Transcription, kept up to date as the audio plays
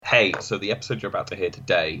Hey, so the episode you're about to hear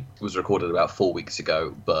today was recorded about 4 weeks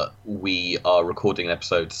ago, but we are recording an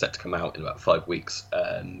episode set to come out in about 5 weeks,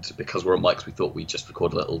 and because we're on mics, we thought we'd just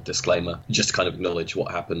record a little disclaimer, just to kind of acknowledge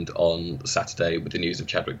what happened on Saturday with the news of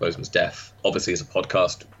Chadwick Boseman's death. Obviously, as a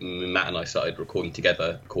podcast, Matt and I started recording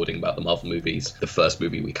together, recording about the Marvel movies. The first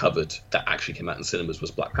movie we covered that actually came out in cinemas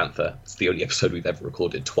was Black Panther. It's the only episode we've ever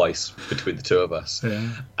recorded twice between the two of us,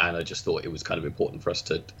 and I just thought it was kind of important for us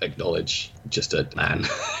to acknowledge just a man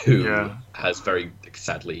who has very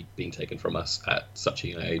sadly been taken from us at such a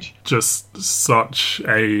young age. Just such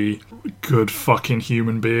a good fucking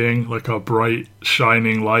human being, like a bright,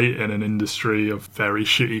 shining light in an industry of very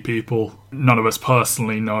shitty people. None of us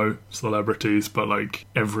personally know celebrities, but like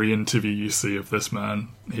every interview you see of this man,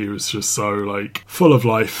 he was just so like full of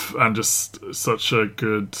life and just such a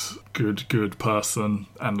good person,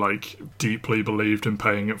 and like deeply believed in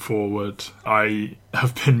paying it forward. I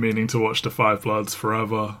have been meaning to watch The Five Bloods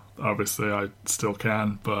forever. Obviously, I still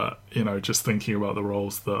can, but, you know, just thinking about the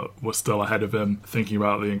roles that were still ahead of him, thinking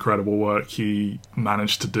about the incredible work he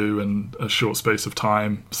managed to do in a short space of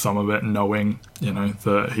time, some of it knowing, you know,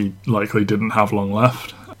 that he likely didn't have long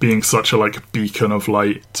left. Being such a, like, beacon of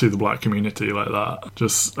light to the black community like that.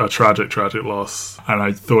 Just a tragic loss. And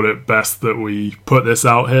I thought it best that we put this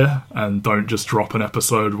out here and don't just drop an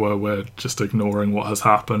episode where we're just ignoring what has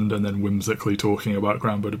happened and then whimsically talking about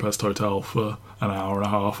Grand Budapest Hotel for an hour and a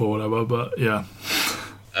half or whatever. But, yeah.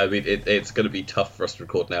 I mean, it's going to be tough for us to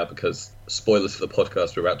record now because spoilers for the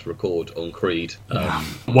podcast we're about to record on Creed.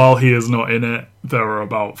 While he is not in it, there are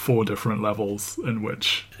about 4 different levels in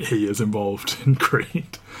which he is involved in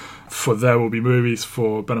Creed. For There Will Be Movies,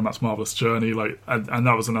 for Ben and Matt's Marvelous Journey, like, and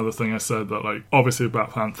that was another thing I said, that like obviously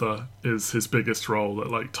Black Panther is his biggest role that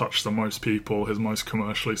like touched the most people, his most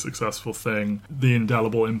commercially successful thing, the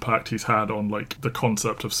indelible impact he's had on like the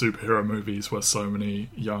concept of superhero movies, where so many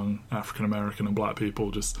young African American and black people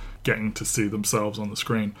just getting to see themselves on the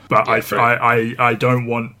screen. But yeah, I don't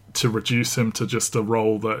want to reduce him to just a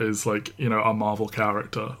role that is like, you know, a Marvel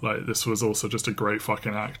character. Like, this was also just a great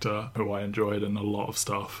fucking actor who I enjoyed in a lot of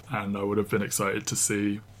stuff, and I would have been excited to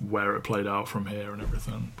see where it played out from here and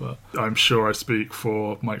everything. But I'm sure I speak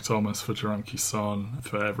for Mike Thomas, for Jerome Kisson,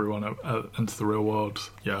 for everyone at Into the Real World.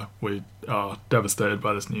 Yeah, we are devastated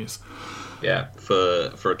by this news. Yeah,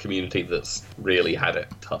 for a community that's really had it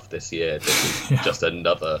tough this year, this is just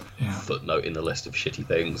another footnote in the list of shitty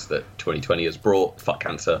things that 2020 has brought. Fuck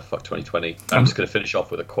cancer, fuck 2020. I'm just going to finish off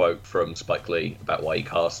with a quote from Spike Lee about why he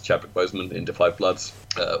cast Chadwick Boseman in The Five Bloods,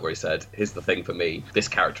 where he said, "Here's the thing for me, this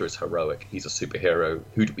character is heroic. He's a superhero.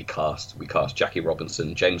 Who did we cast? We cast Jackie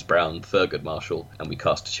Robinson, James Brown, Thurgood Marshall, and we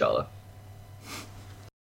cast T'Challa."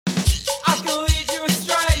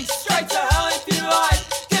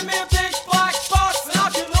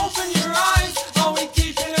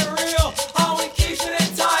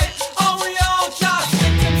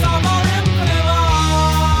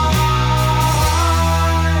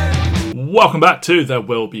 Welcome back to There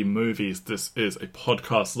Will Be Movies. This is a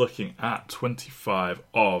podcast looking at 25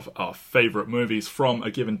 of our favourite movies from a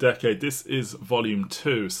given decade. This is volume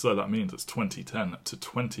 2, so that means it's 2010 to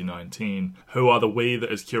 2019. Who are the we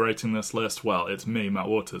that is curating this list? Well, it's me, Matt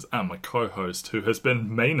Waters, and my co-host, who has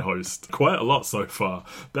been main host quite a lot so far,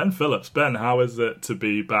 Ben Phillips. Ben, how is it to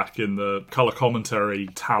be back in the colour commentary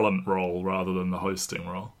talent role rather than the hosting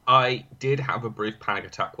role? I did have a brief panic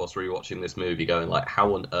attack whilst rewatching this movie, going like,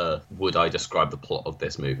 how on earth would I describe the plot of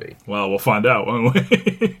this movie? Well, we'll find out, won't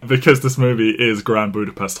we? Because this movie is Grand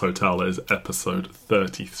Budapest Hotel. It is episode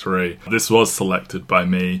 33. This was selected by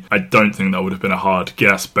me. I don't think that would have been a hard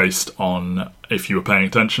guess based on if you were paying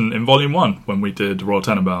attention in Volume 1 when we did Royal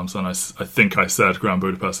Tenenbaums, and I think I said Grand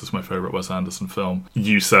Budapest is my favourite Wes Anderson film.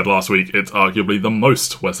 You said last week it's arguably the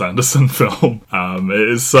most Wes Anderson film. It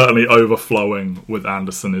is certainly overflowing with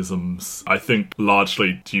Andersonisms, I think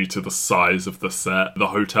largely due to the size of the set, the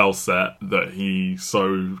hotel set that he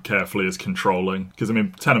so carefully is controlling. Because, I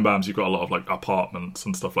mean, Tenenbaums, you've got a lot of like apartments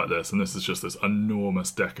and stuff like this, and this is just this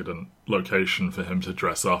enormous decadent location for him to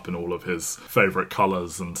dress up in all of his favourite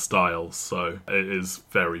colours and styles, so it is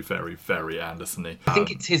very, very, very Anderson-y. I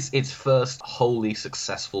think it's his first wholly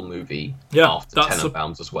successful movie after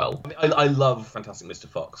Tenenbaums as well. I mean, I love Fantastic Mr.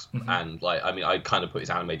 Fox, and like, I mean, I kind of put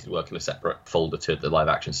his animated work in a separate folder to the live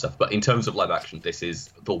action stuff, but in terms of live action, this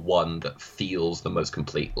is the one that feels the most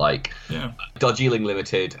complete. Like, Darjeeling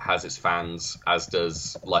Limited has its fans, as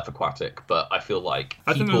does Life Aquatic, but I feel like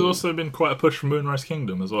I think there's also been quite a push for Moonrise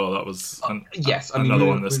Kingdom as well. That was another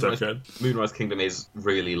one this decade. Moonrise Kingdom is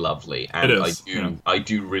really lovely, and I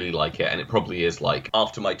do really like it, and it probably is like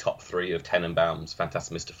after my top 3 of Tenenbaums,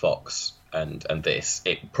 Fantastic Mr. Fox, and this,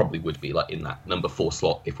 it probably would be like in that number 4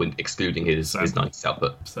 slot if we're excluding his 90s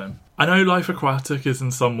output. Same. I know Life Aquatic is in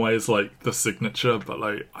some ways like the signature, but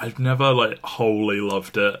like I've never like wholly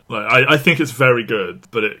loved it. Like I think it's very good,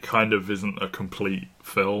 but it kind of isn't a complete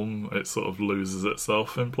film. It sort of loses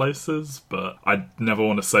itself in places, but I never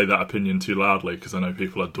want to say that opinion too loudly because I know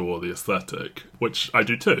people adore the aesthetic, which I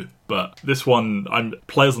do too. But this one, I'm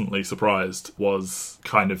pleasantly surprised, was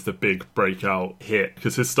kind of the big breakout hit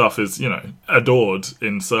because his stuff is, you know, adored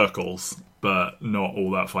in circles, but not all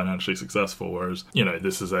that financially successful, whereas, you know,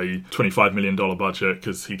 this is a $25 million budget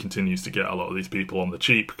because he continues to get a lot of these people on the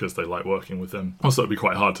cheap because they like working with him. Also, it'd be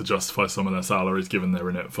quite hard to justify some of their salaries given they're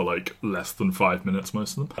in it for, like, less than 5 minutes,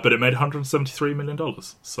 most of them. But it made $173 million,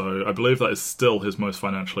 so I believe that is still his most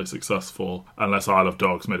financially successful, unless Isle of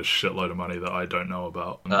Dogs made a shitload of money that I don't know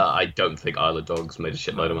about. I don't think Isle of Dogs made a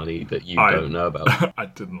shitload of money that you don't know about. I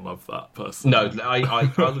didn't love that personally. No,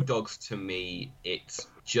 Isle of Dogs, to me, it's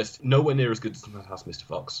just nowhere near as good as Fantastic Mr.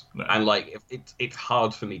 Fox. No. And, like, it's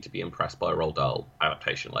hard for me to be impressed by a Roald Dahl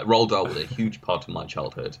adaptation. Like, Roald Dahl was a huge part of my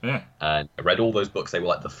childhood. Yeah. And I read all those books. They were,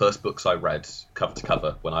 like, the first books I read cover to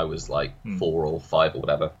cover when I was, like, 4 or 5 or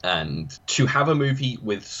whatever. And to have a movie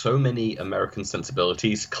with so many American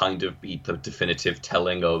sensibilities kind of be the definitive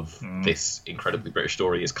telling of this incredibly British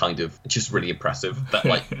story is kind of just really impressive. That,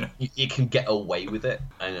 like, you can get away with it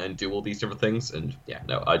and do all these different things. And, yeah,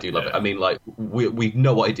 no, I do love it. I mean, like, we've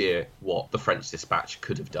no idea what the French Dispatch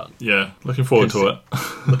could have done. Yeah, looking forward to it.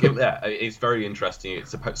 It's very interesting.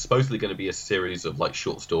 It's supposedly going to be a series of like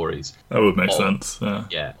short stories. That would make sense.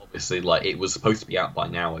 Yeah, obviously, like it was supposed to be out by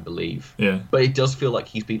now, I believe. Yeah, but it does feel like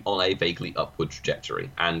he's been on a vaguely upward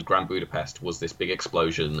trajectory. And Grand Budapest was this big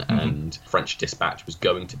explosion, and French Dispatch was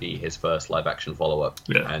going to be his first live-action follow-up.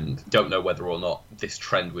 Yeah, and don't know whether or not this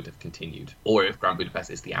trend would have continued, or if Grand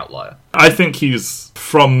Budapest is the outlier. I think he's,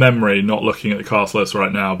 from memory, not looking at the cast list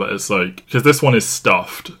right now, but it's like, because this one is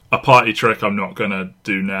stuffed. A party trick I'm not going to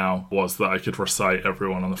do now was that I could recite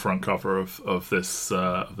everyone on the front cover of this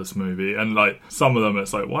movie, and like some of them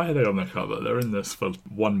it's like, why are they on the cover? They're in this for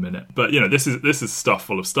 1 minute. But you know, this is stuff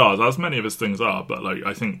full of stars, as many of his things are, but like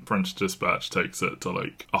I think French Dispatch takes it to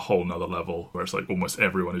like a whole nother level where it's like almost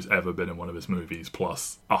everyone who's ever been in one of his movies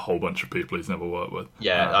plus a whole bunch of people he's never worked with.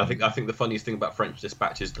 Yeah, I think the funniest thing about French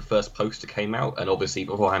Dispatch is the first poster came out, and obviously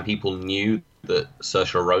beforehand people knew that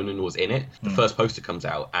Saoirse Ronan was in it. The first poster comes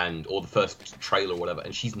out, or the first trailer or whatever,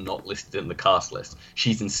 and she's not listed in the cast list.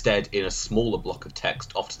 She's instead in a smaller block of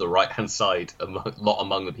text off to the right-hand side,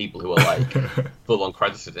 among the people who are like full-on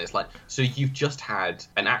credited. And it's like, so you've just had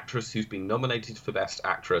an actress who's been nominated for Best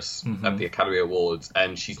Actress at the Academy Awards,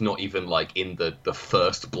 and she's not even like in the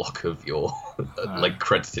first block of your like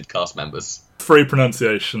credited cast members. Free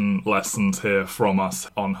pronunciation lessons here from us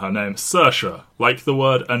on her name. Saoirse, like the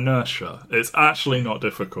word inertia. It's actually not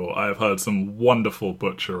difficult. I have heard some wonderful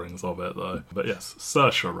butcherings of it, though. But yes,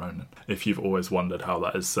 Saoirse Ronan, if you've always wondered how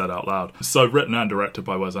that is said out loud. So written and directed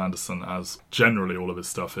by Wes Anderson, as generally all of his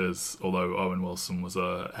stuff is, although Owen Wilson was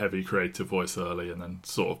a heavy creative voice early and then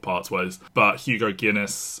sort of parts ways. But Hugo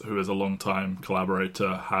Guinness, who is a long-time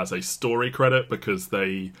collaborator, has a story credit because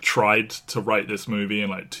they tried to write this movie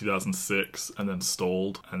in like 2006 and then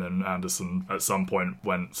stalled, and then Anderson at some point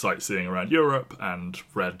went sightseeing around Europe and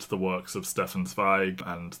read the works of Stefan Zweig,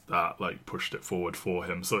 and that like pushed it forward for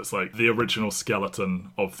him. So it's like the original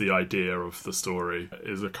skeleton of the idea of the story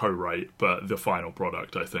is a co-write, but the final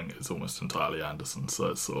product I think is almost entirely Anderson, so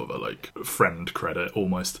it's sort of a like friend credit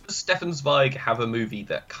almost. Does Stefan Zweig have a movie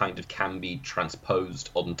that kind of can be transposed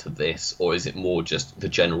onto this, or is it more just the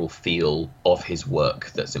general feel of his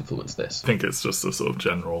work that's influenced this? I think it's just a sort of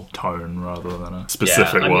general tone rather than a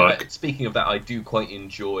specific work. Speaking of that, I do quite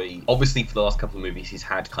enjoy, obviously for the last couple of movies he's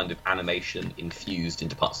had kind of animation infused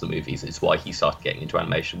into parts of the movies. It's why he started getting into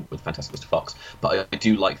animation with Fantastic Mr. Fox. But I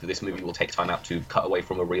do like that this movie will take time out to cut away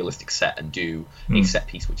from a realistic set and do a set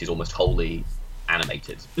piece which is almost wholly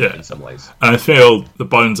animated in some ways. And I feel the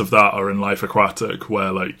bones of that are in Life Aquatic,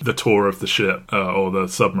 where like the tour of the ship or the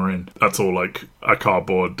submarine, that's all like a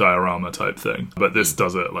cardboard diorama type thing. But this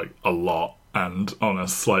does it like a lot, and on a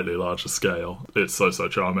slightly larger scale. It's so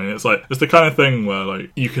charming. It's like, it's the kind of thing where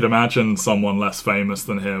like you could imagine someone less famous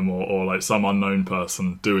than him or like some unknown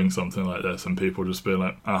person doing something like this and people just being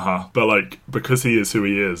like, but like because he is who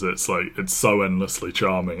he is, it's like it's so endlessly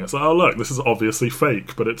charming. It's like, oh look, this is obviously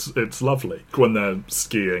fake, but it's lovely. When they're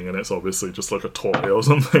skiing and it's obviously just like a toy or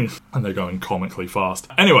something and they're going comically fast.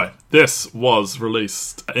 Anyway, this was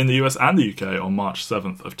released in the US and the UK on March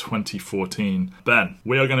 7th of 2014. Ben,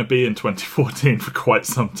 we are going to be in 2014 for quite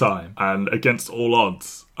some time, and against all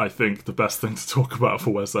odds, I think the best thing to talk about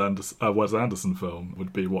for Wes Anderson film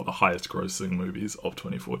would be what the highest grossing movies of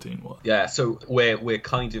 2014 were. Yeah, so we're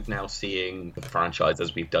kind of now seeing the franchise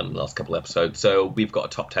as we've done in the last couple of episodes. So we've got a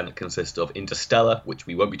top 10 that consists of Interstellar, which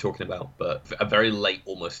we won't be talking about, but a very late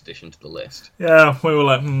almost addition to the list. Yeah, we were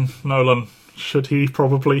like, Nolan, should he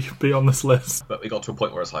probably be on this list? But we got to a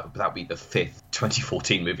point where it's like, that would be the 5th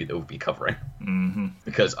 2014 movie that we'll be covering. Mm-hmm.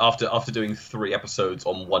 Because after doing 3 episodes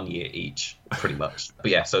on 1 year each, pretty much.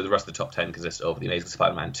 But yeah, so the rest of the top 10 consists of The Amazing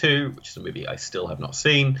Spider-Man 2, which is a movie I still have not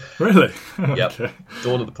seen. Really? Yep. Okay.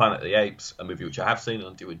 Dawn of the Planet of the Apes, a movie which I have seen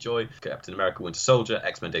and do enjoy. Captain America Winter Soldier,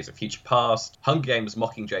 X-Men Days of Future Past, Hunger Games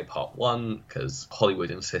Mockingjay Part 1, because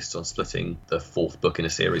Hollywood insists on splitting the 4th book in a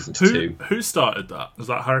series into 2. Who started that? Was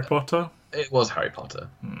that Harry Potter? It was Harry Potter.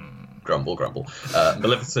 Grumble, grumble.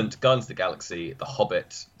 Maleficent, Guardians of the Galaxy, The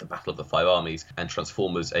Hobbit, The Battle of the Five Armies, and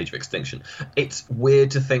Transformers: Age of Extinction. It's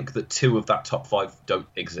weird to think that 2 of that top 5 don't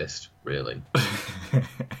exist, really.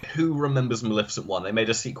 Who remembers Maleficent 1? They made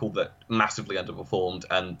a sequel that massively underperformed,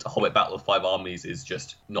 and Hobbit: Battle of the Five Armies is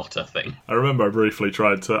just not a thing. I remember I briefly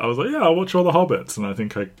tried to... I was like, yeah, I'll watch all the Hobbits, and I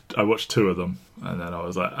think I watched 2 of them. And then I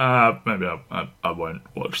was like, maybe I won't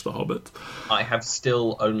watch The Hobbit. I have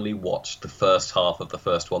still only watched the first half of the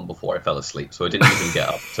first one before I fell asleep, so I didn't even get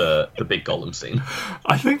up to the big Gollum scene.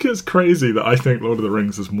 I think it's crazy that I think Lord of the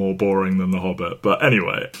Rings is more boring than The Hobbit. But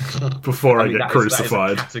anyway, before I get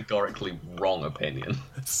crucified... That is a categorically wrong opinion.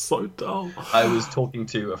 It's so dull. I was talking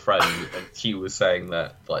to a friend, and he was saying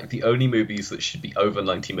that like the only movies that should be over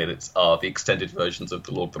 90 minutes are the extended versions of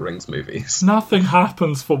the Lord of the Rings movies. Nothing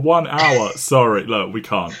happens for 1 hour. Sorry. Look, we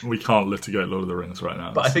can't litigate Lord of the Rings right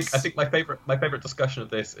now. But I think my favorite discussion of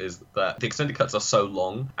this is that the extended cuts are so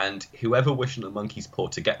long, and whoever wished in a monkey's paw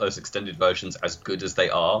to get those extended versions as good as they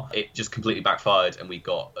are, it just completely backfired, and we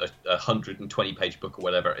got a 120-page book or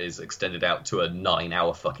whatever it is extended out to a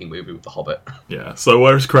 9-hour fucking movie with The Hobbit. Yeah. So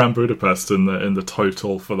where's Grand Budapest in the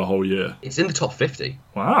total for the whole year? It's in the top 50.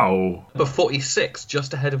 Wow. But 46,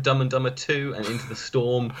 just ahead of Dumb and Dumber 2 and Into the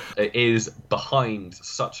Storm. It is behind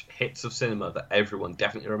such hits of cinema that everyone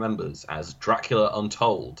definitely remembers as Dracula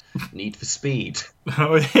Untold, Need for Speed.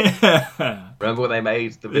 Oh, yeah. Remember when they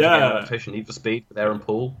made the video game adaptation Need for Speed with Aaron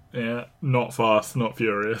Paul? Yeah, not Fast, not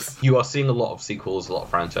Furious. You are seeing a lot of sequels, a lot of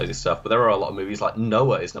franchise stuff, but there are a lot of movies like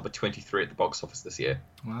Noah is number 23 at the box office this year.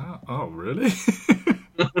 Wow. Oh, really?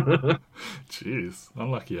 Jeez,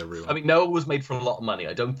 unlucky everyone. I mean, Noah was made for a lot of money.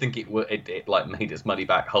 I don't think it like made its money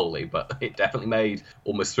back wholly, but it definitely made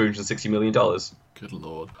almost $360 million. Good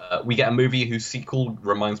lord. We get a movie whose sequel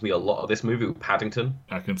reminds me a lot of this movie with Paddington.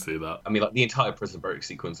 I can see that. I mean, like the entire Prison Break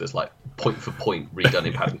sequence is like point for point redone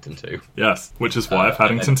in Paddington 2. Yes, which is why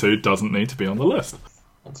Paddington 2 doesn't need to be on the list.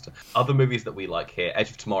 Monster. Other movies that we like here: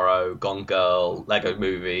 Edge of Tomorrow, Gone Girl, Lego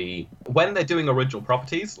Movie. When they're doing original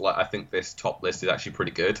properties, like I think this top list is actually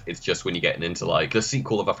pretty good. It's just when you're getting into like the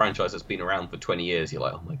sequel of a franchise that's been around for 20 years, you're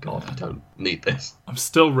like, oh my god, I don't need this. I'm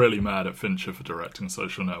still really mad at Fincher for directing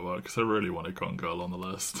Social Network because I really wanted Gone Girl on the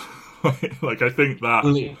list. Like I think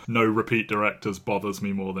that no repeat directors bothers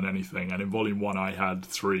me more than anything, and in Volume 1 I had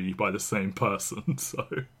 3 by the same person, so...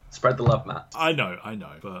 Spread the love, Matt. I know,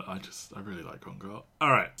 but I really like Gone Girl.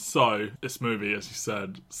 Alright, so this movie, as you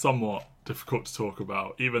said, somewhat difficult to talk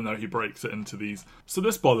about, even though he breaks it into these. So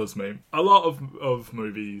this bothers me. A lot of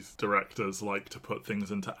movies directors like to put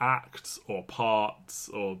things into acts or parts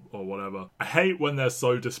or whatever. I hate when they're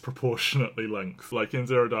so disproportionately length. Like in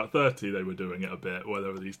 0-30 they were doing it a bit where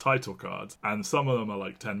there were these title cards, and some of them are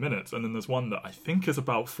like 10 minutes, and then there's one that I think is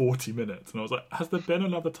about 40 minutes, and I was like, has there been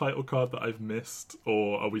another title card that I've missed,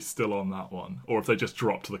 or are we still on that one? Or if they just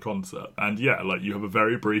dropped the concept? And yeah, like you have a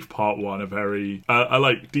very brief part 1, a very I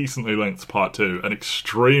like decently length part 2, an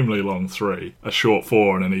extremely long 3, a short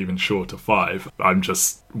 4, and an even shorter 5. I'm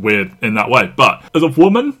just weird in that way. But as a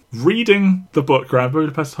woman reading the book Grand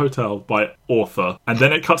Budapest Hotel by author, and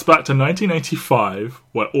then it cuts back to 1985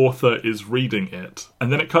 where author is reading it,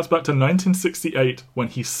 and then it cuts back to 1968 when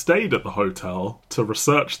he stayed at the hotel to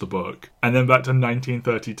research the book, and then back to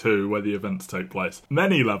 1932 where the events take place.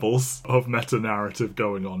 Many levels of meta-narrative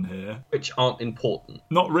going on here. Which aren't important.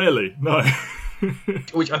 Not really, no.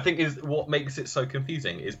 Which I think is what makes it so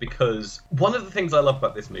confusing, is because one of the things I love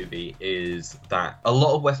about this movie is that a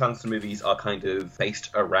lot of Wes Anderson movies are kind of based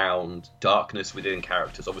around darkness within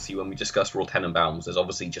characters. Obviously, when we discussed Royal Tenenbaums, there's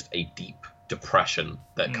obviously just a deep depression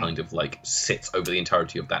that kind of like sits over the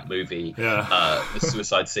entirety of that movie. Yeah. The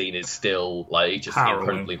suicide scene is still like just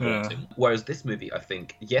incredibly haunting. Whereas this movie, I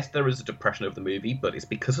think, yes, there is a depression of the movie, but it's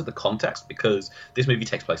because of the context, because this movie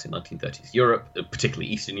takes place in 1930s Europe,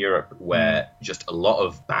 particularly Eastern Europe, where just a lot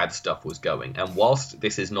of bad stuff was going. And whilst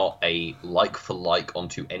this is not a like for like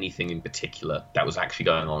onto anything in particular that was actually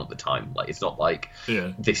going on at the time, like it's not like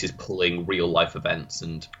this is pulling real life events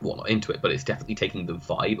and whatnot into it, but it's definitely taking the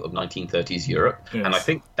vibe of 1930s Europe. Yes. And I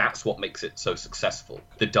think that's what makes it so successful.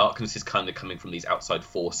 The darkness is kind of coming from these outside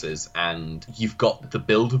forces, and you've got the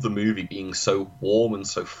build of the movie being so warm and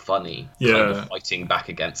so funny, kind of fighting back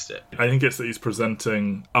against it. I think it's that he's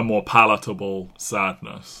presenting a more palatable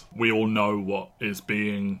sadness. We all know what is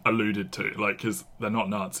being alluded to, like, because they're not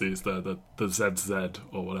Nazis, they're the ZZ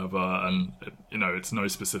or whatever, and it's no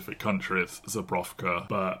specific country, it's Zabrovka,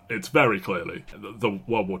 but it's very clearly the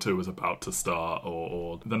World War II is about to start,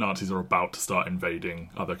 or the Nazis are about to start invading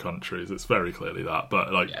other countries. It's very clearly that, but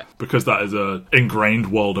because that is a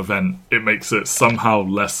ingrained world event, it makes it somehow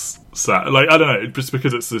less sad. Like, I don't know, just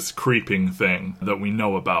because it's this creeping thing that we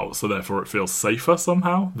know about, so therefore it feels safer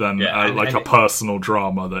somehow than a personal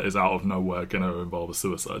drama that is out of nowhere going to involve a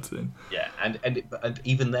suicide scene. Yeah, and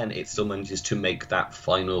even then it still manages to make that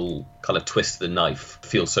final kind of twist of the knife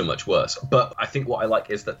feel so much worse. But I think what I like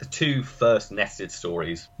is that the two first nested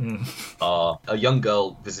stories are a young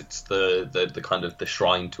girl visits the kind of the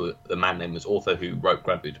shrine to a man named as Arthur who wrote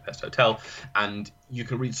Grand Budapest Hotel, and you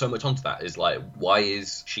can read so much onto that. Is like, why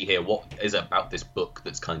is she here? What is it about this book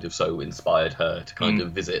that's kind of so inspired her to kind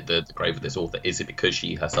of visit the grave of this author? Is it because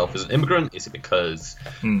she herself is an immigrant? Is it because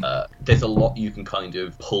there's a lot you can kind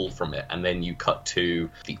of pull from it? And then you cut to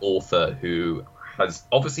the author who has,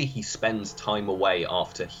 obviously he spends time away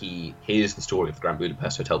after he hears the story of the Grand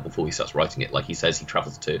Budapest Hotel before he starts writing it. Like he says, he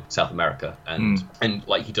travels to South America and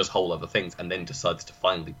like he does whole other things, and then decides to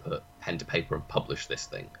finally put pen to paper and publish this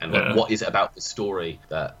thing. And like, what is it about the story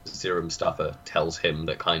that Zira Mustafa tells him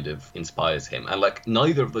that kind of inspires him? And like,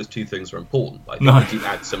 neither of those two things are important. I think they do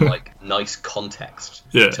add some like nice context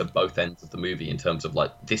to both ends of the movie in terms of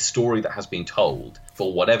like, this story that has been told,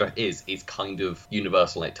 for whatever it is kind of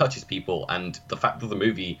universal and it touches people, and the fact that the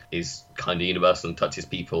movie is kind of universal and touches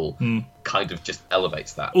people kind of just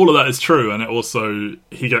elevates that. All of that is true, and it also,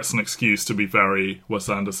 he gets an excuse to be very Wes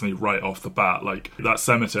Anderson-y right off the bat. Like, that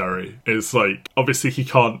cemetery is like, obviously he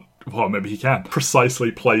can't, well, maybe he can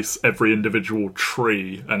precisely place every individual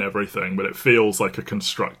tree and everything, but it feels like a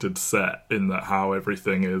constructed set in that how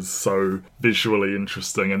everything is so visually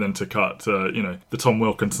interesting. And then to cut to, the Tom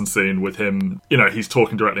Wilkinson scene with him, he's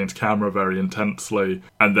talking directly into camera very intensely,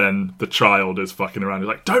 and then the child is fucking around. He's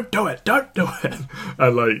like, don't do it.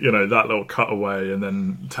 And like, that little cutaway, and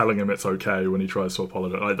then telling him it's okay when he tries to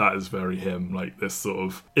apologize. Like, that is very him. Like, this sort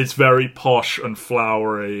of, it's very posh and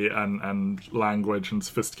flowery and language and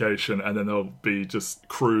sophistication. And then there'll be just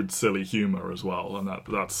crude, silly humour as well, and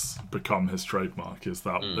that's become his trademark. Is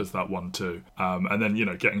that one too? And then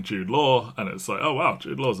getting Jude Law, and it's like, oh wow,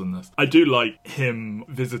 Jude Law's in this. I do like him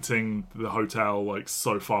visiting the hotel like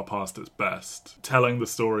so far past its best, telling the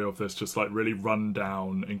story of this just like really run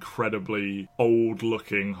down, incredibly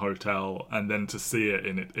old-looking hotel, and then to see it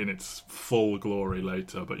in its full glory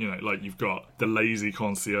later. But like, you've got the lazy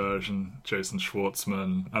concierge and Jason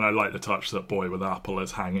Schwartzman, and I like the touch that Boy with Apple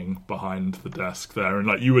is hanging behind the desk there, and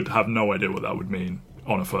like, you would have no idea what that would mean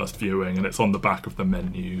on a first viewing, and it's on the back of the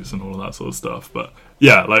menus and all of that sort of stuff. But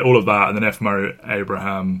yeah, like all of that, and then F. Murray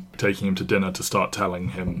Abraham taking him to dinner to start telling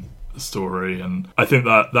him the story. And I think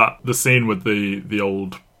that the scene with the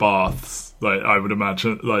old baths, like, I would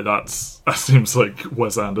imagine, like, that seems like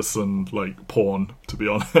Wes Anderson, like, porn, to be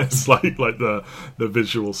honest. like the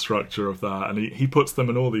visual structure of that, and he puts them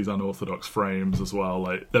in all these unorthodox frames as well.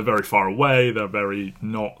 Like, they're very far away, they're very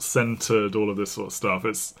not centered, all of this sort of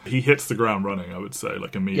stuff. He hits the ground running, I would say,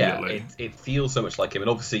 like, immediately. Yeah, it feels so much like him, and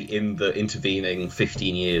obviously in the intervening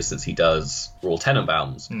 15 years since he does Royal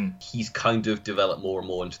Tenenbaums, he's kind of developed more and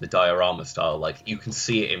more into the diorama style. Like, you can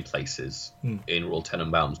see it in places in Royal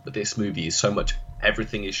Tenenbaums, but this movie is so much,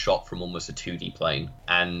 everything is shot from almost a 2D plane,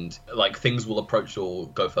 and like, things will approach or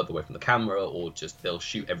go further away from the camera, or just they'll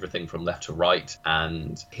shoot everything from left to right.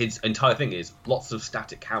 And his entire thing is lots of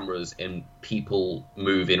static cameras, and people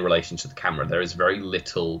move in relation to the camera. There is very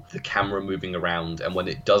little the camera moving around, and when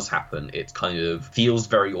it does happen, it kind of feels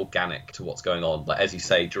very organic to what's going on. Like, as you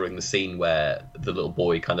say, during the scene where the little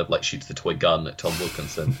boy kind of like shoots the toy gun at Tom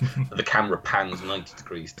Wilkinson, the camera pans 90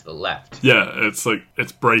 degrees to the left. Yeah, it's like,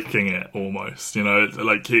 it's breaking it almost, know,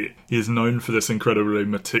 like he is known for this incredibly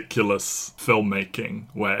meticulous filmmaking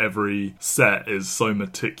where every set is so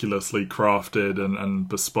meticulously crafted and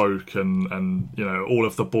bespoke and you know, all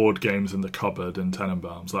of the board games in the cupboard in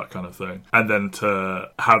Tenenbaums, that kind of thing. And then to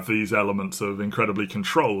have these elements of incredibly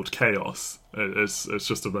controlled chaos, it's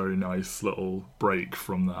just a very nice little break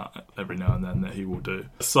from that every now and then that he will do.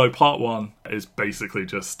 So part one is basically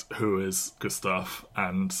just who is Gustav,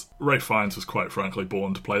 and Ralph Fiennes was quite frankly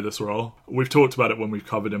born to play this role. We've talked about it when we've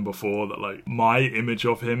covered him before, that like my image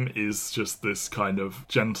of him is just this kind of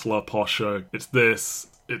gentler, posher,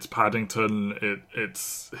 it's Paddington,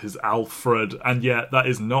 it's his Alfred, and yet that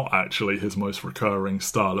is not actually his most recurring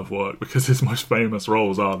style of work, because his most famous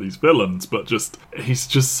roles are these villains, but he's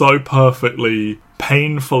just so perfectly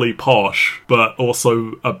painfully posh, but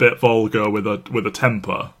also a bit vulgar with a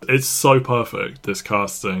temper. It's so perfect, this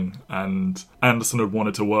casting, and Anderson had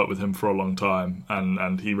wanted to work with him for a long time,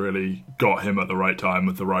 and he really got him at the right time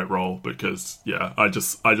with the right role, because yeah, I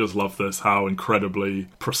just love this, how incredibly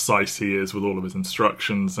precise he is with all of his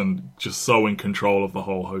instructions, and just so in control of the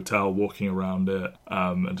whole hotel, walking around it,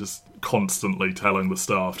 and just constantly telling the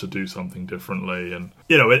staff to do something differently, and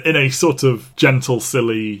you know, in a sort of gentle,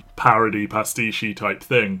 silly, parody, pastiche type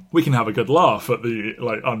thing, we can have a good laugh at the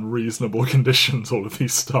like unreasonable conditions all of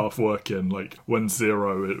these staff work in, like when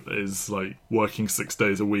Zero is like working 6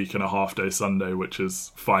 days a week and a half day Sunday, which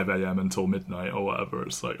is 5 a.m. until midnight or whatever.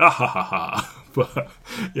 It's like, ah ha ha ha. But,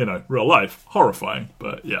 you know, real life, horrifying.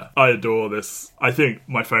 But yeah, I adore this. I think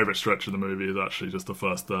my favourite stretch of the movie is actually just the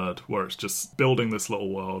first third, where it's just building this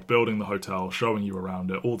little world, building the hotel, showing you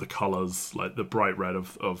around it, all the colours, like the bright red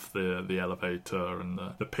of the elevator and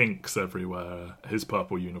the pinks everywhere, his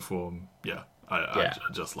purple uniform. Yeah. I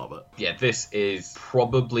just love it. Yeah, this is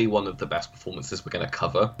probably one of the best performances we're going to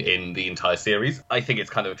cover in the entire series. I think it's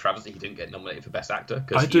kind of a travesty he didn't get nominated for Best Actor.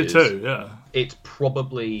 I do too, yeah. It's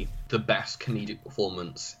probably the best comedic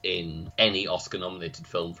performance in any Oscar-nominated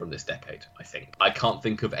film from this decade, I think. I can't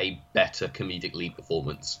think of a better comedic lead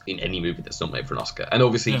performance in any movie that's nominated for an Oscar. And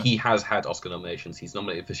obviously, he has had Oscar nominations. He's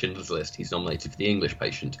nominated for Schindler's List. He's nominated for The English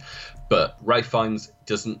Patient. But Ralph Fiennes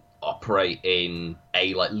doesn't operate in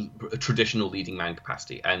a traditional leading man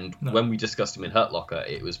capacity, and when we discussed him in Hurt Locker,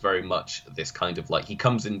 it was very much this kind of like, he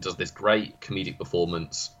comes in, does this great comedic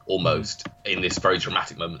performance almost in this very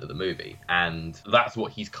dramatic moment of the movie, and that's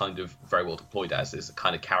what he's kind of very well deployed as, is a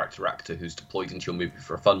kind of character actor who's deployed into your movie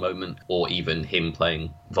for a fun moment, or even him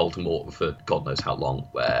playing Voldemort for God knows how long,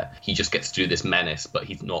 where he just gets to do this menace, but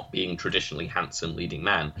he's not being traditionally handsome leading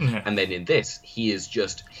man. And then in this, he is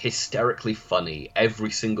just hysterically funny.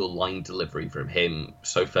 Every single line delivery from him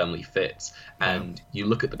so firmly fits. And you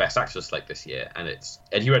look at the best actors like this year, and it's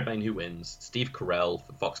Eddie Redmayne who wins, Steve Carell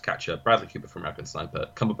for Foxcatcher, Bradley Cooper for American Sniper,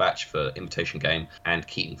 Cumberbatch for Imitation Game, and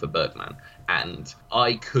Keaton for Birdman. And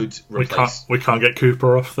I could replace... We can't get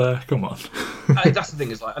Cooper off there, come on. That's the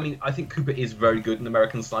thing, is like, I mean, I think Cooper is very good in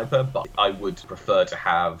American Sniper, but I would prefer to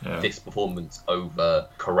have this performance over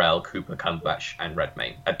Carell, Cooper, Cumberbatch, and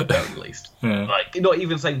Redmayne, at the very least. Like, not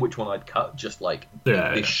even saying which one I'd cut, just like,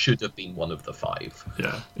 this should have been one of the five.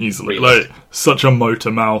 Yeah, easily. Really. Like, such a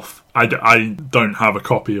motor mouth. I don't have a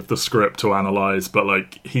copy of the script to analyse, but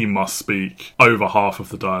like, he must speak over half of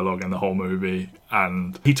the dialogue in the whole movie.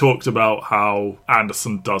 And he talked about how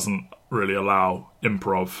Anderson doesn't really allow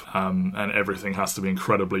improv, and everything has to be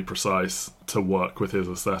incredibly precise to work with his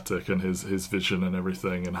aesthetic and his vision and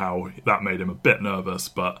everything, and how that made him a bit nervous,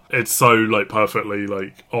 but it's so like perfectly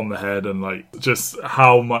like on the head, and like just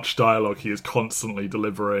how much dialogue he is constantly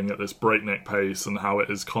delivering at this breakneck pace, and how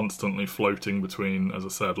it is constantly floating between, as I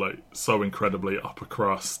said, like so incredibly upper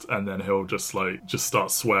crust, and then he'll just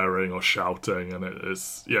start swearing or shouting, and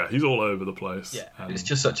it's he's all over the place. It's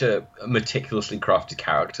just such a meticulously crafted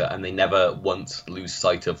character, and they never once lose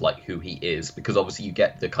sight of like who he is, because obviously you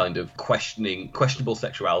get the kind of questionable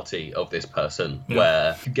sexuality of this person,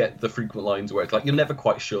 where you get the frequent lines where it's like you're never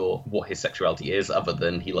quite sure what his sexuality is, other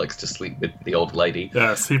than he likes to sleep with the old lady.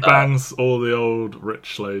 Yes, he bangs all the old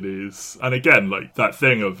rich ladies. And again, like that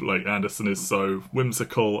thing of like Anderson is so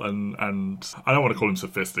whimsical and I don't want to call him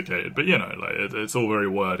sophisticated, but you know, like it's all very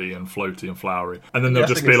wordy and floaty and flowery, and then they'll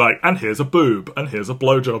just be like, and here's a boob, and here's a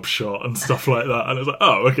blowjob shot and stuff like that, and it's like,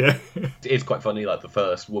 oh, okay. It's quite funny, like the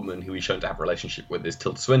first woman who he's shown to have a relationship with is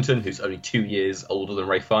Tilda Swinton, who's only 2 years older than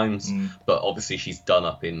Ralph Fiennes, but obviously she's done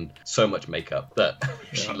up in so much makeup that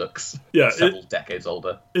she looks several decades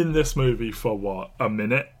older. In this movie for what, a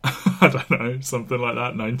minute? I don't know, something like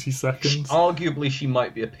that, 90 seconds? Arguably she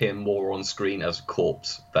might appear more on screen as a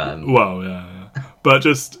corpse than... Well, yeah. But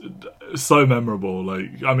just so memorable.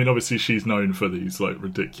 Like, I mean, obviously she's known for these like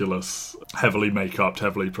ridiculous, heavily make-upped,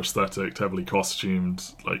 heavily prosthetic, heavily costumed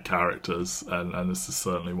like characters, and this is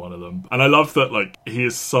certainly one of them. And I love that like he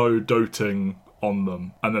is so doting on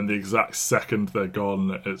them, and then the exact second they're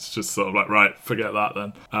gone, it's just sort of like, right, forget that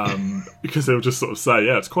then, because they'll just sort of say,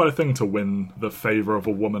 yeah, it's quite a thing to win the favour of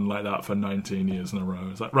a woman like that for 19 years in a row.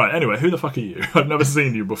 It's like, right, anyway, who the fuck are you? I've never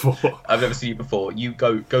seen you before. You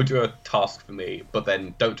go do a task for me, but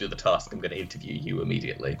then don't do the task. I'm going to interview you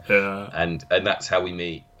immediately. Yeah. And that's how we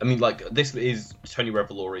meet. I mean, like, this is Tony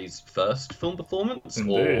Revolori's first film performance.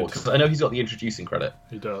 Indeed. Because I know he's got the introducing credit.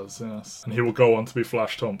 He does, yes. And he will go on to be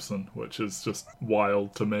Flash Thompson, which is just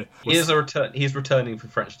wild to me. He's returning for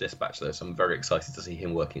French Dispatch, though, so I'm very excited to see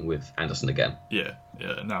him working with Anderson again. Yeah,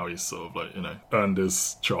 now he's sort of like, earned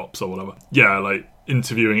his chops or whatever. Yeah, like,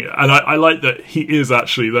 interviewing, and I like that he is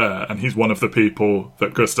actually there, and he's one of the people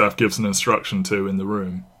that Gustav gives an instruction to in the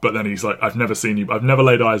room. But then he's like, I've never seen you, I've never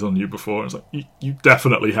laid eyes on you before. And it's like, you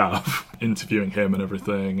definitely have. Interviewing him and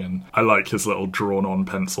everything, and I like his little drawn-on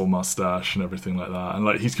pencil mustache and everything like that. And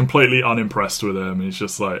like, he's completely unimpressed with him. He's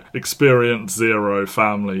just like, experience zero,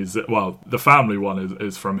 family. Well, the family one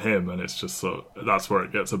is from him, and it's just sort of, that's where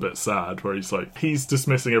it gets a bit sad, where he's like, he's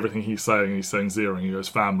dismissing everything he's saying. He's saying zero, and he goes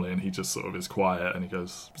family, and he just sort of is quiet, and he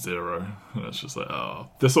goes zero, and it's just like, oh,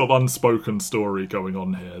 this sort of unspoken story going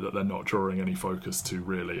on here that they're not drawing any focus to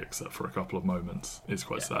really, except for a couple of moments, is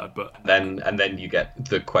quite sad. But then you get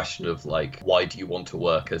the question of like, why do you want to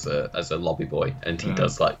work as a lobby boy? And he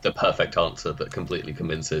does like the perfect answer that completely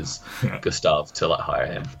convinces Gustav to like hire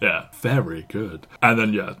him. Yeah, very good. And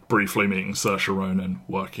then briefly meeting Saoirse Ronan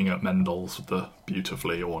working at Mendel's with the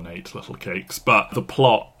beautifully ornate little cakes. But the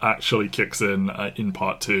plot actually kicks in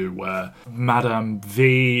part 2, where Madame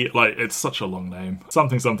V, like, it's such a long name,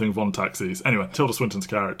 something von Taxis. Anyway, Tilda Swinton's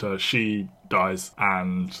character, she dies,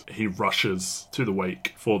 and he rushes to the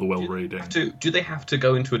wake for the will reading. Do they have to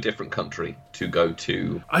go into a different country to go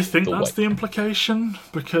to? I think that's the implication,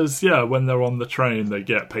 because when they're on the train, they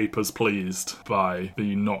get papers pleased by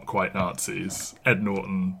the not quite Nazis. Ed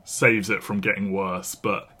Norton saves it from getting worse,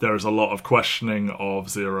 but there is a lot of questioning of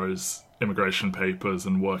Zero's immigration papers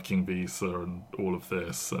and working visa and all of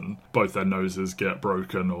this, and both their noses get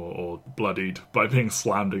broken or bloodied by being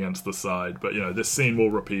slammed against the side. But this scene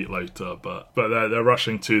will repeat later, but they're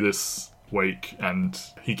rushing to this wake, and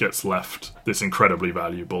he gets left this incredibly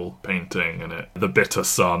valuable painting, and the bitter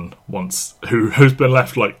son who's been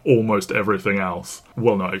left like almost everything else,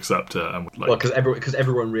 will not accept it. And because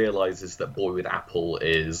everyone realizes that Boy with Apple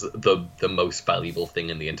is the most valuable thing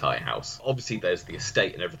in the entire house. Obviously there's the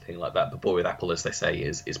estate and everything like that, but Boy with Apple, as they say,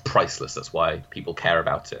 is priceless. That's why people care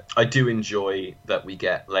about it. I do enjoy that we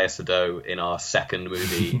get Lea Seydoux in our second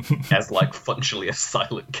movie as like functionally a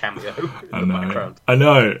silent cameo in the background. I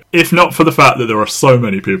know. If not for the fact that there are so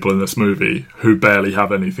many people in this movie who barely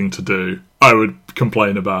have anything to do, I would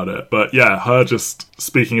complain about it. But her just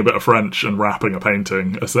speaking a bit of French and wrapping a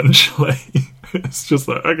painting, essentially. It's just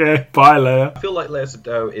like, okay, bye, Leia. I feel like Lea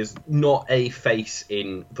Seydoux is not a face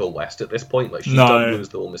in the West at this point. Like, she's done Blue is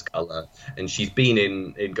the Warmest Colour, and she's been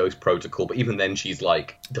in Ghost Protocol, but even then she's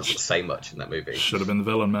like, doesn't say much in that movie. Should have been the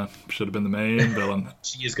villain, man. Should have been the main villain.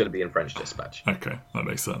 She is going to be in French Dispatch. Okay, that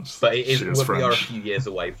makes sense. But we are a few years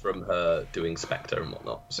away from her doing Spectre and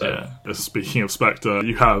whatnot. So. Yeah. Speaking of Spectre,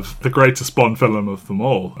 you have the greatest Bond villain of them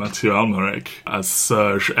all, Mathieu Amalric, as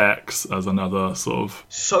Serge X, as another sort of...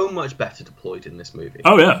 So much better deployed in this movie.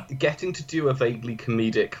 Oh, yeah. Getting to do a vaguely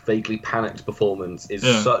comedic, vaguely panicked performance is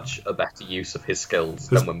such a better use of his skills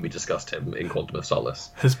than when we discussed him in Quantum of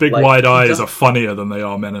Solace. His big wide eyes are funnier than they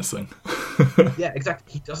are menacing. Yeah,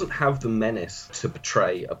 exactly. He doesn't have the menace to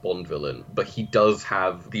portray a Bond villain, but he does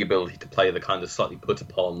have the ability to play the kind of slightly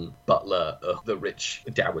put-upon butler of the rich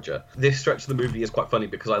dowager. This stretch of the movie is quite funny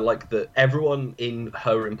because I like that everyone in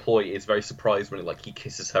her employ is very surprised when he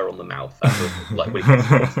kisses her on the mouth. When he kisses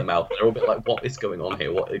her on the mouth, they're all a bit like, what is going on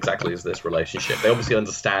here? What exactly is this relationship? They obviously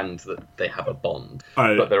understand that they have a bond,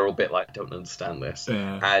 but they're all a bit like, I don't understand this.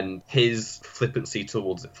 Yeah. And his flippancy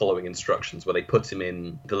towards following instructions, where they put him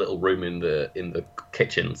in the little room in the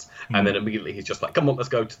kitchens, and then immediately he's just like, come on, let's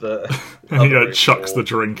go to the and he chucks the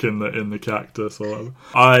drink in the cactus or whatever.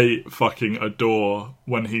 I fucking adore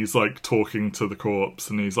when he's like talking to the corpse,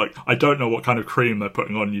 and he's like, I don't know what kind of cream they're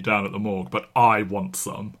putting on you down at the morgue, but I want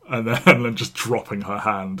some. And then just dropping her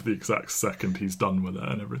hand the exact second second he's done with it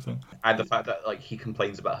and everything. And the fact that, like, he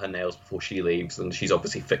complains about her nails before she leaves, and she's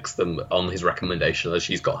obviously fixed them on his recommendation as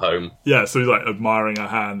she's got home. Yeah, so he's, like, admiring her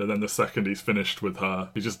hand, and then the second he's finished with her,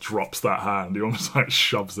 he just drops that hand. He almost, like,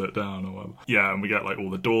 shoves it down or whatever. Yeah, and we get, like, all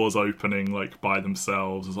the doors opening, like, by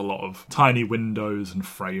themselves. There's a lot of tiny windows and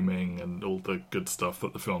framing and all the good stuff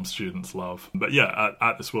that the film students love. But yeah,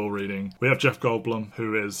 at this will reading, we have Jeff Goldblum,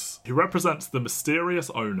 who represents the mysterious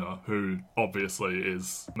owner, who obviously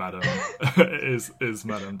is Madame is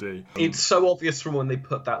Madame D. It's so obvious from when they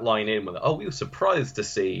put that line in, when we were surprised to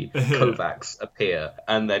see Kovacs appear,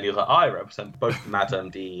 and then you're like, I represent both Madame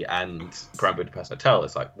D and Grand Budapest Hotel.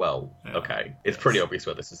 It's like, well, okay, it's pretty obvious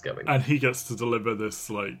where this is going. And he gets to deliver this,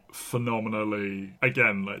 like, phenomenally,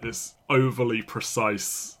 again, like, this overly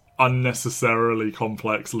precise, unnecessarily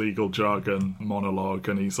complex legal jargon monologue,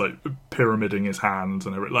 and he's like pyramiding his hands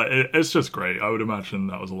and everything. Like, it's just great. I would imagine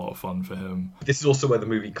that was a lot of fun for him. This is also where the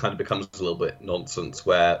movie kind of becomes a little bit nonsense,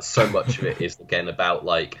 where so much of it is again about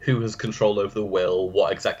like who has control over the will,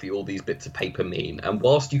 what exactly all these bits of paper mean. And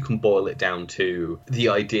whilst you can boil it down to the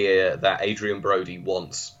idea that Adrian Brody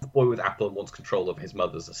wants, the boy with apple, wants control of his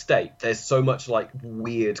mother's estate, there's so much like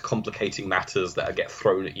weird complicating matters that get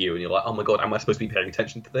thrown at you, and you're like, oh my god, am I supposed to be paying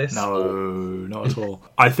attention to this? No, not at all.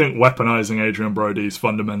 I think weaponizing Adrian Brody's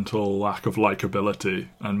fundamental lack of likability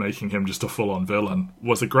and making him just a full-on villain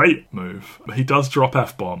was a great move. He does drop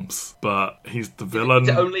F-bombs, but he's the villain. Is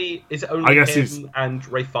it only him and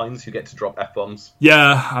Ray Fiennes who get to drop F-bombs?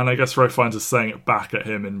 Yeah, and I guess Ray Fiennes is saying it back at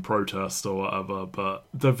him in protest or whatever, but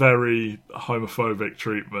the very homophobic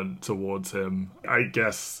treatment towards him, I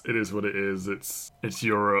guess it is what it is. It's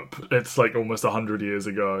Europe. It's like almost 100 years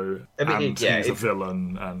ago, and he's a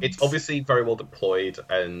villain. And it's obviously very well deployed,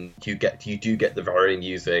 and you do get the very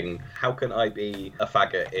amusing, how can I be a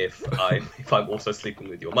faggot if I'm also sleeping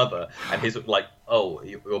with your mother? And he's like, oh,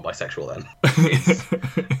 you're bisexual then.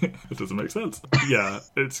 It doesn't make sense. Yeah,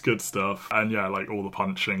 it's good stuff. And yeah, like all the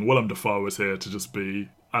punching. Willem Dafoe is here to just be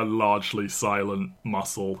a largely silent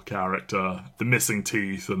muscle character. The missing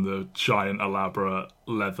teeth and the giant elaborate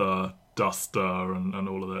leather duster and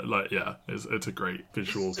all of it. Like, yeah, it's a great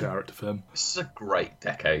visual character for him. This is a great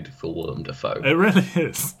decade for Willem Dafoe. It really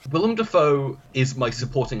is. Willem Dafoe is my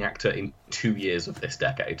supporting actor in 2 years of this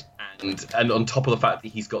decade. And on top of the fact that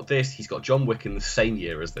he's got John Wick in the same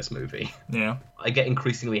year as this movie. Yeah. I get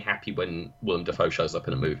increasingly happy when Willem Dafoe shows up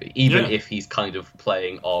in a movie, even if he's kind of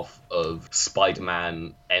playing off of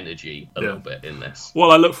Spider-Man energy a little bit in this.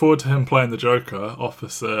 Well, I look forward to him playing the Joker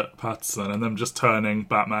opposite Pattinson and then just turning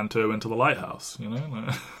Batman 2 into the lighthouse, you know?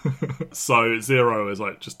 Like, so Zero is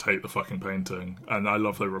like, just take the fucking painting. And I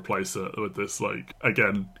love they replace it with this, like,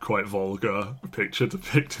 again, quite vulgar picture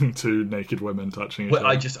depicting two naked women touching each other.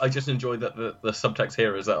 I just enjoy that the subtext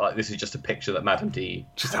here is that like this is just a picture that Madame D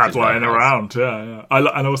just had lying around. Yeah.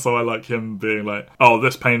 And also I like him being like, oh,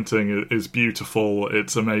 this painting is beautiful,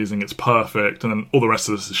 it's amazing, it's perfect, and then all the rest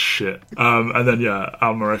of this is shit. And then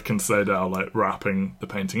Almeric and Seydel like wrapping the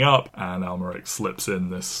painting up, and Almeric slips in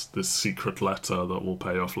this secret letter that will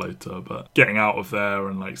pay off later. But getting out of there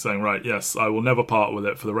and like saying, right, yes, I will never part with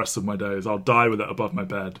it for the rest of my days. I'll die with it above my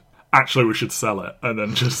bed. Actually, we should sell it. And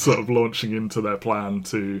then just sort of launching into their plan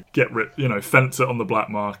to get rid, fence it on the black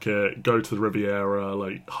market, go to the Riviera,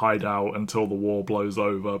 like hide out until the war blows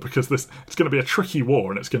over, because it's going to be a tricky war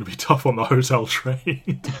and it's going to be tough on the hotel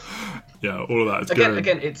trade. Yeah, all of that is good.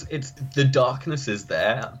 Again, it's the darkness is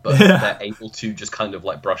there, but they're able to just kind of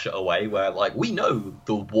like brush it away. Where like we know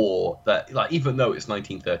the war that like even though it's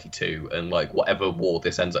 1932 and like whatever war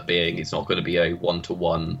this ends up being, it's not going to be a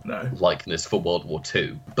 1-to-1 likeness for World War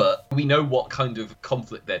II. But we know what kind of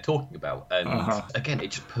conflict they're talking about, and again,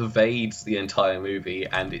 it just pervades the entire movie,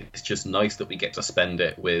 and it's just nice that we get to spend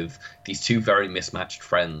it with these two very mismatched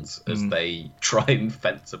friends as they try and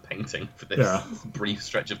fence a painting for this brief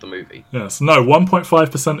stretch of the movie. Yes, no,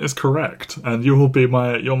 1.5% is correct, and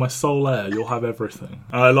you're my sole heir, you'll have everything.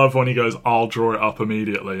 And I love when he goes, I'll draw it up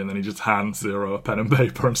immediately, and then he just hands Zero a pen and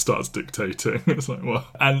paper and starts dictating. It's like, what?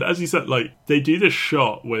 And as you said, like, they do this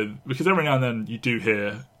shot because every now and then you do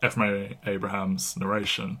hear F. Murray Abraham's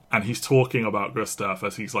narration, and he's talking about Gustav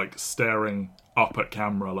as he's like staring up at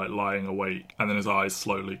camera, like lying awake, and then his eyes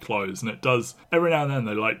slowly close. And it does, every now and then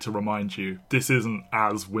they like to remind you this isn't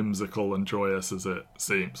as whimsical and joyous as it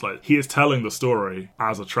seems. Like, he is telling the story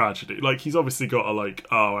as a tragedy. Like, he's obviously got a like,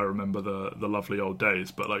 oh, I remember the lovely old days,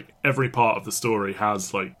 but like every part of the story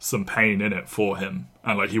has like some pain in it for him.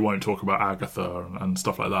 and like he won't talk about Agatha and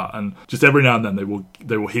stuff like that. And just every now and then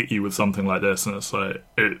they will hit you with something like this, and it's like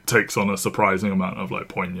it takes on a surprising amount of like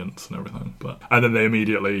poignance and everything. And then they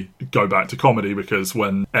immediately go back to comedy, because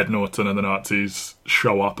when Ed Norton and the Nazis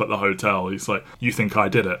show up at the hotel, he's like, "You think I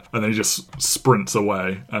did it?" And then he just sprints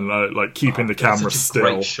away and like keeping the camera still.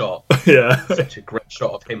 Great shot. Yeah, such a great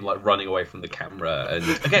shot of him like running away from the camera. And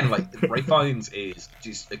again, like Ray Fiennes is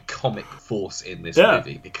just a comic force in this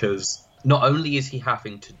movie, because not only is he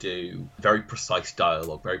having to do very precise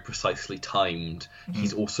dialogue, very precisely timed,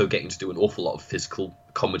 he's also getting to do an awful lot of physical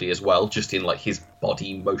comedy as well, just in like his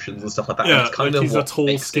body motions and stuff like that. Yeah, it's kind like of he's a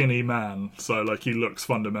tall, skinny man, so like he looks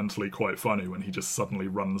fundamentally quite funny when he just suddenly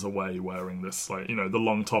runs away wearing this, like, you know, the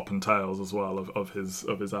long top and tails as well of his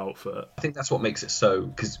outfit. I think that's what makes it so,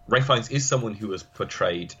 because Ray Fiennes is someone who has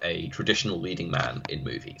portrayed a traditional leading man in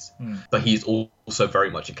movies, but he's also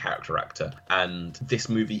very much a character actor, and this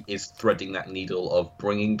movie is threading that needle of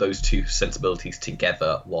bringing those two sensibilities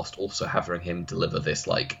together whilst also having him deliver this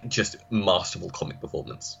like just masterful comic performance.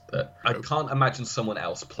 But I can't imagine someone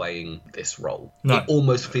else playing this role. No. It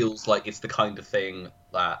almost feels like it's the kind of thing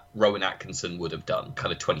that Rowan Atkinson would have done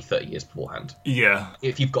kind of 20, 30 years beforehand. Yeah.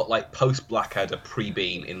 If you've got like post-Blackadder,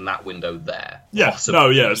 pre-Bean in that window there. Yeah, possibly. No,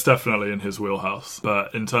 yeah, it's definitely in his wheelhouse.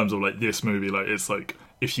 But in terms of like this movie, like it's like,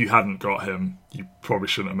 if you hadn't got him, you probably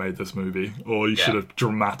shouldn't have made this movie, or you should have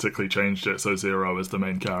dramatically changed it so Zero is the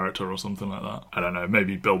main character or something like that. I don't know,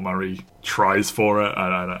 maybe Bill Murray tries for it,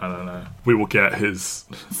 I don't know. We will get his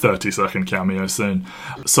 30-second cameo soon.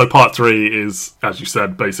 So part 3 is, as you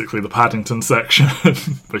said, basically the Paddington section,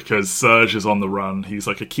 because Serge is on the run, he's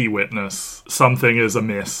like a key witness. Something is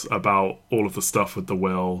amiss about all of the stuff with the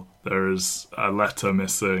will. There is a letter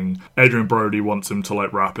missing. Adrian Brody wants him to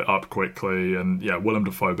like wrap it up quickly, and yeah, Willem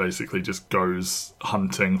Dafoe basically just goes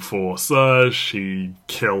hunting for Serge. He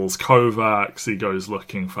kills Kovacs. He goes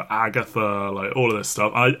looking for Agatha, like all of this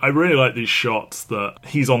stuff. I really like these shots that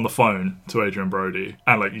he's on the phone to Adrian Brody,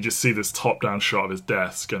 and like you just see this top-down shot of his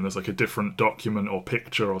desk, and there's like a different document or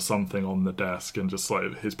picture or something on the desk, and just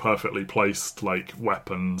like his perfectly placed like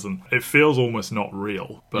weapons, and it feels almost not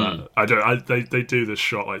real. But they do this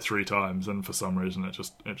shot like 3 times, and for some reason it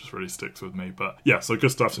just really sticks with me. But yeah, so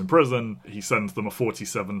Gustav's in prison. He sends them a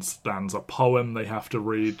 47 stanza poem they have to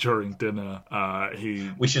read during dinner.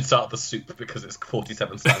 We should start the soup because it's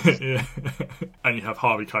 47 stanzas. Yeah. And you have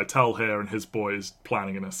Harvey Keitel here, and his boys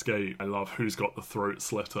planning an escape. I love who's got the throat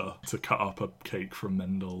slitter to cut up a cake from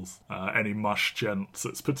Mendel's. Any mush gents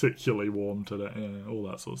that's particularly warm today, all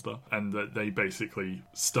that sort of stuff. And that they basically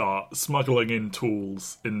start smuggling in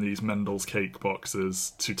tools in these Mendel's cake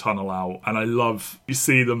boxes to tunnel out. And I love, you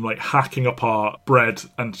see them like hacking apart bread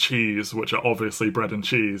and cheese, which are obviously bread and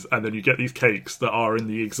cheese, and then you get these cakes that are in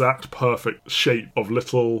the exact perfect shape of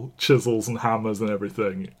little chisels and hammers and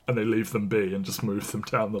everything, and they leave them be and just move them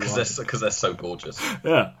down the line. Because they're so gorgeous.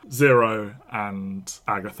 Yeah. Zero and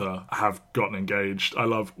Agatha have gotten engaged. I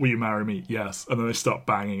love, will you marry me? Yes. And then they start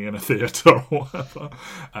banging in a theatre or whatever.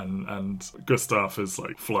 And Gustav is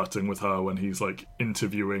like flirting with her when he's like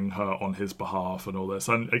interviewing her on his behalf and all this.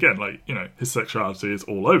 And again, like, you know, his sexuality is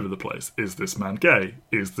all over the place. Is this man gay?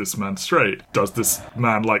 Is this man straight? Does this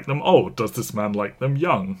man like them old? Does this man like them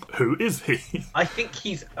young? Who is he? I think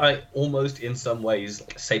he's almost in some ways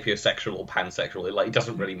like, sapiosexual or pansexual. Like, it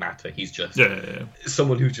doesn't really matter. He's just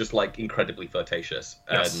someone who's just like incredibly flirtatious.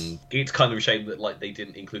 Yes. And it's kind of a shame that like they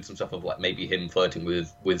didn't include some stuff of like maybe him flirting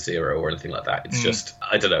with Zero or anything like that. It's just,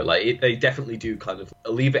 I don't know, like they definitely do kind of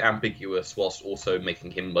leave it ambiguous whilst also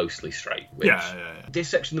making him mostly straight. Which this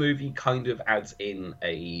section of the movie kind of adds in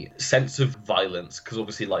a sense of violence, because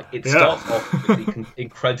obviously like it starts off with the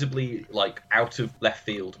incredibly like out of left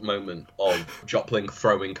field moment of Joplin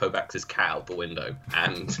throwing Kovacs' cat out the window,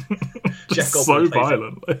 and Jeff Goldblum so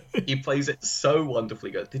violently. He plays it so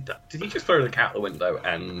wonderfully good. Did he just throw the cat out the window?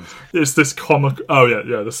 And it's this comic. Oh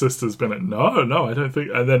yeah. The sister's been like, no, I don't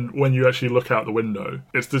think. And then when you actually look out the window,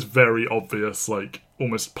 it's this very obvious like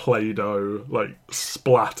almost Play-Doh, like,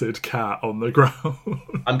 splattered cat on the ground.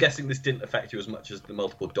 I'm guessing this didn't affect you as much as the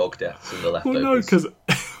multiple dog deaths in The Leftovers.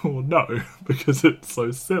 No, because it's so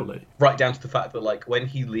silly. Right down to the fact that, like, when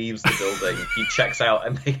he leaves the building, he checks out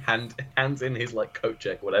and they hands in his, like, coat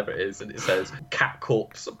check, whatever it is, and it says, cat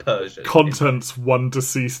corpse Persian. Contents, one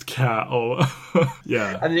deceased cat, or...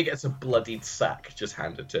 yeah. And then he gets a bloodied sack just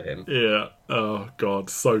handed to him. Yeah. Oh, God,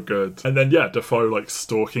 so good. And then, Defoe, like,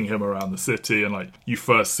 stalking him around the city, and, like, you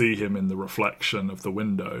first see him in the reflection of the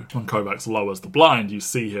window. When Kovacs lowers the blind, you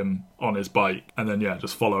see him on his bike, and then,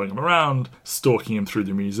 just following him around, stalking him through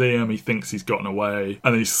the museum. He thinks he's gotten away,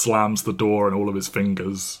 and then he slams the door, and all of his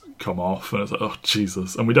fingers come off, and it's like, oh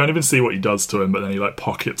Jesus. And we don't even see what he does to him, but then he like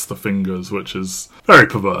pockets the fingers, which is very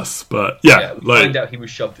perverse. But yeah, we find out he was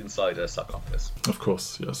shoved inside a sarcophagus. Of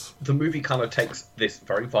course, yes. The movie kind of takes this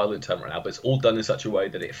very violent turn right now, but it's all done in such a way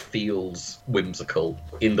that it feels whimsical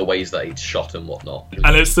in the ways that it's shot and whatnot.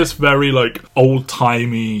 And it's this very like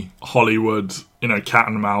old-timey Hollywood, you know, cat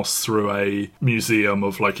and mouse through a museum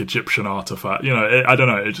of like Egyptian artifact. You know, I don't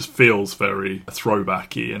know, it just feels very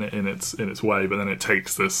throwbacky in its way, but then it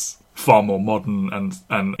takes this far more modern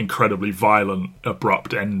and incredibly violent,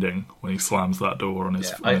 abrupt ending when he slams that door on his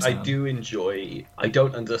hand. I do enjoy... I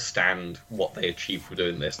don't understand what they achieved for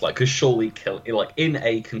doing this. Like, because surely, in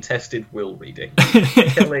a contested will reading,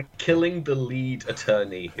 killing the lead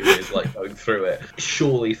attorney who is, like, going through it,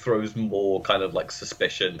 surely throws more kind of, like,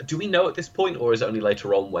 suspicion. Do we know at this point, or is it only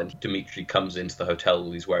later on when Dimitri comes into the hotel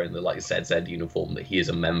and he's wearing the, like, ZZ uniform that he is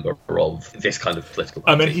a member of this kind of political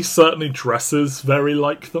party? I mean, he certainly dresses very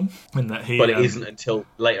like them. But it isn't until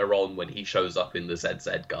later on when he shows up in the ZZ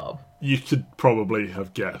garb. You could probably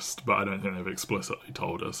have guessed, but I don't think they've explicitly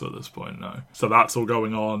told us at this point, no. So that's all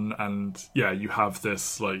going on, and yeah, you have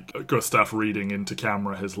this, like, Gustav reading into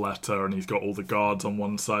camera his letter, and he's got all the guards on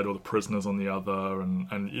one side, all the prisoners on the other,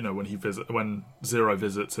 and you know, when Zero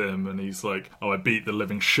visits him, and he's like, oh, I beat the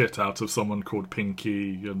living shit out of someone called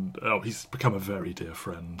Pinky, and oh, he's become a very dear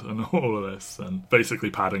friend, and all of this, and basically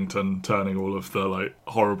Paddington turning all of the, like,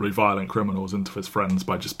 horribly violent criminals into his friends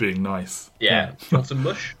by just being nice. Yeah. Want some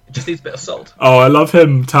mush? It just needs a bit of salt. Oh, I love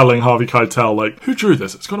him telling Harvey Keitel, like, who drew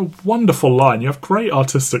this? It's got a wonderful line. You have great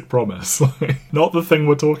artistic promise. Not the thing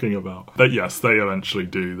we're talking about. But yes, they eventually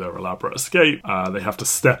do their elaborate escape. They have to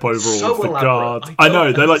step over all of the guards. I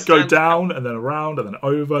know, they like go down and then around and then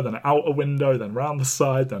over, then out a window, then round the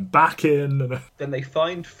side, then back in. And then they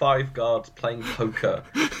find 5 guards playing poker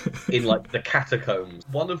in, like, the catacombs.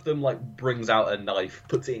 One of them, like, brings out a knife,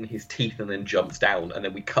 puts it in his teeth, and then jumps down. And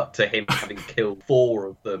then we cut to him having killed 4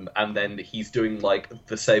 of them, and then he's doing, like,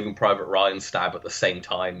 the Saving Private Ryan stab at the same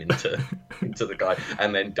time into the guy,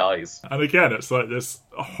 and then dies. And again, it's like this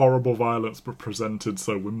horrible violence, but presented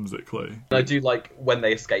so whimsically. And I do like when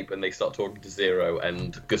they escape and they start talking to Zero,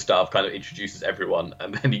 and Gustav kind of introduces everyone,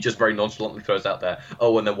 and then he just very nonchalantly throws out there,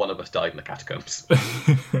 oh, and then one of us died in the catacombs.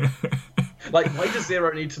 Like, why does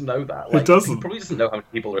Zero need to know that? Like, it doesn't. He probably doesn't know how many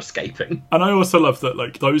people are escaping. And I also love that,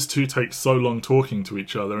 like, those two take so long talking to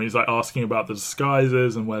each other, and he's, like, asking about the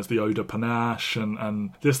disguises, and where's the eau de panache, and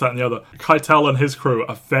this, that, and the other. Keitel and his crew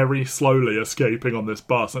are very slowly escaping on this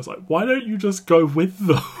bus, and it's like, why don't you just go with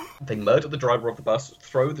them? They murder the driver of the bus,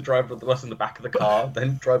 throw the driver of the bus in the back of the car,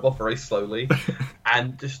 then drive off very slowly.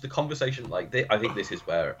 And just the conversation, like, I think this is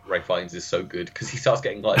where Ray Fiennes is so good, because he starts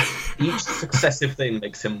getting, like, each successive thing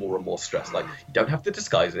makes him more and more stressed. Like, you don't have the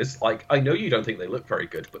disguises. Like, I know you don't think they look very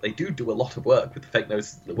good, but they do a lot of work with the fake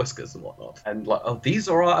noses, the whiskers and whatnot. And, like, oh, these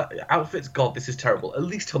are our outfits? God, this is terrible. At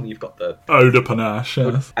least tell me you've got the eau de panache,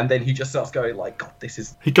 yes. And then he just starts going, like, God, this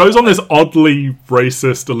is... He goes on this oddly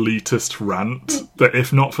racist, elitist rant that,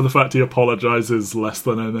 if not for the fact he apologises less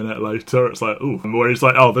than a minute later, it's like, ooh. Where he's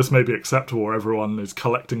like, oh, this may be acceptable where everyone is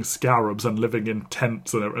collecting scarabs and living in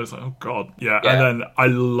tents and everything. It's like, oh, God. Yeah. And then I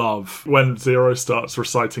love when Zero starts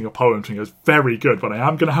reciting a poem and he goes, very good, but I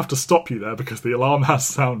am going to have to stop you there because the alarm has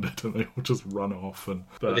sounded, and they all just run off.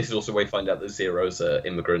 But this is also where we find out that Zero's an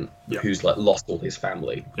immigrant who's, like, lost all his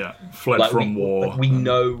family. Yeah, fled from war. Like, we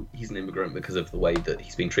know he's an immigrant because of the way that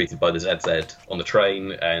he's being treated by the ZZ on the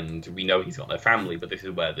train, and we know he's got no family, but this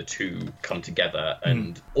is where the two come together,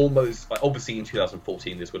 and almost, like, obviously in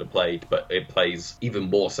 2014 this would have played, but it plays even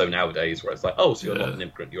more so nowadays, where it's like, oh, so you're not an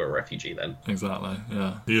immigrant, you're a refugee then. Exactly,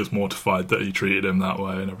 yeah. He is mortified that he treated him that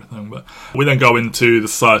way and everything, but we then go into the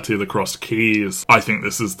Society of the Crossed Keys. I think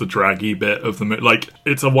this is the draggy bit of the movie. Like,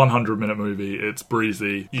 it's a 100-minute movie, it's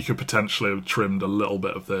breezy. You could potentially have trimmed a little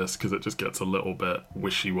bit of this, because it just gets a little bit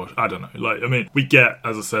wishy-washy. I don't know. Like, I mean, we get,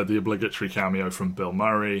 as I said, the obligatory cameo from Bill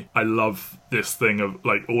Murray. I love this thing of,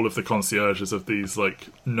 like, all of the concierges of these, like,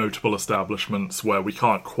 notable establishments where we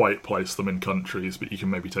can't quite place them in countries, but you can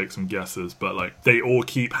maybe take some guesses, but, like, they all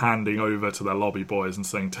keep handing over to their lobby boys and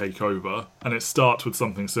saying take over, and it starts with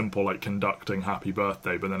something simple like conducting Happy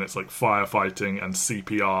Birthday, but then it's like firefighting and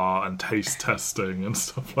CPR and taste testing and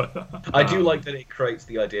stuff like that. I do like that it creates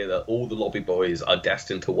the idea that all the lobby boys are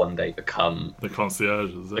destined to one day become the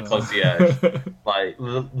concierges. The concierge. Like,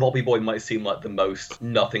 the lobby boy might seem like the most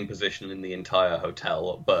nothing position in the entire hotel,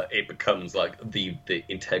 somewhat, but it becomes like the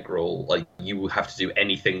integral, like you will have to do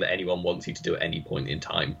anything that anyone wants you to do at any point in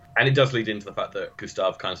time. And it does lead into the fact that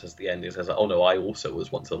Gustav kind of says at the end, he says, oh no, I also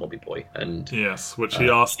was once a lobby boy. And yes, which he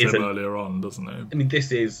asked him earlier on, doesn't he? I mean,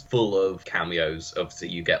 this is full of cameos. Obviously,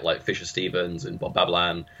 you get like Fisher Stevens and Bob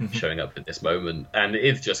Babalan showing up at this moment. And it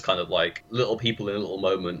is just kind of like little people in little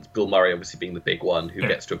moments. Bill Murray obviously being the big one who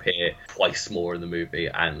gets to appear twice more in the movie.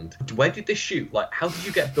 And where did this shoot? Like, how did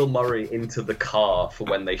you get Bill Murray into the car for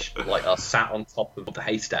when they are sat on top of the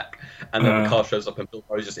haystack? And then the car shows up and Bill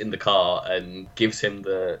Murray's just in the car and gives him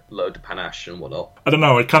the load of panache and whatnot. I don't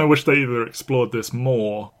know, I kind of wish they either explored this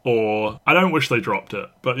more, or I don't wish they dropped it,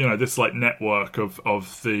 but you know, this like network of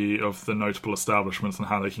the notable establishments and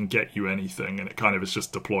how they can get you anything, and it kind of is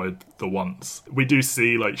just deployed the once. We do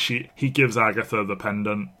see like he gives Agatha the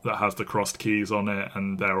pendant that has the crossed keys on it,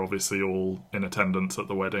 and they're obviously all in attendance at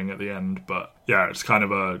the wedding at the end, but yeah, it's kind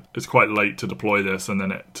of it's quite late to deploy this and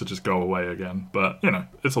then it to just go away again, but you know,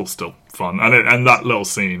 it's all still fun, and that little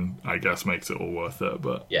scene I guess makes it all worth it.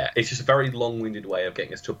 But yeah, it's just a very long-winded way of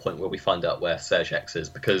getting us to a point where we find out where Serge X is,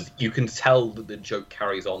 because you can tell that the joke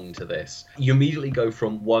carries on to this. You immediately go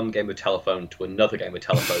from one game of telephone to another game of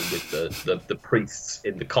telephone with the priests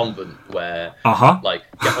in the convent, where like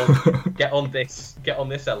get on this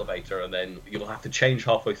elevator, and then you'll have to change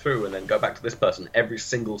halfway through, and then go back to this person. Every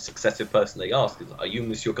single successive person they ask is, "Are you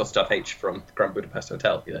Monsieur Gustav H from Grand Budapest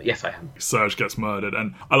Hotel?" You're like, yes, I am. Serge gets murdered,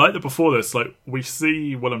 and I like that before this, like we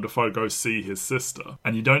see Willem Dafoe go see his sister,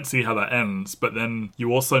 and you don't see how that ends, but then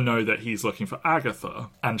you also know that he's looking for Agatha,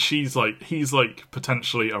 and he's like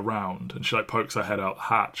potentially around, and she like pokes her head out the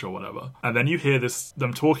hatch or whatever, and then you hear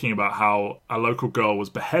them talking about how a local girl was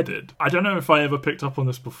beheaded. I don't know if I ever picked up on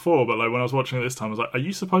this before, but like when I was watching it this time, I was like, are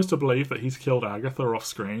you supposed to believe that he's killed Agatha off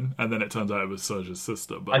screen? And then it turns out it was Serge's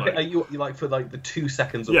sister. But are you like for like the 2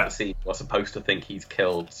 seconds of the scene, you're supposed to think he's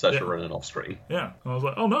killed Saoirse Ronan off screen. Yeah, I was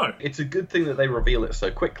like, oh no. It's a good thing that they reveal it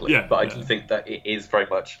so quickly, but I do think that it is very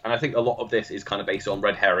much, and I think a lot of this is kind of based on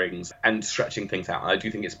red herrings and stretching things out. And I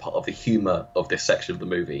do think it's part of the humour of this section of the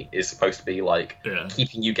movie. Is supposed to be like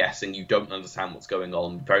keeping you guessing, you don't understand what's going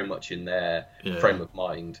on, very much in their frame of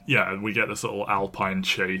mind. Yeah, and we get this little alpine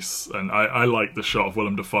chase, and I like the shot of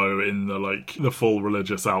Willem Dafoe in the full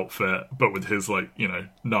religious outfit, but with his like, you know,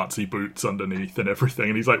 Nazi boots underneath and everything,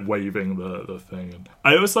 and he's like waving the thing. And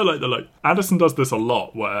I also like that like Anderson does this a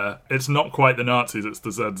lot, where it's not quite the Nazis, it's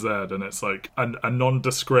the ZZ, and it's like a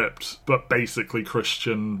nondescript but basically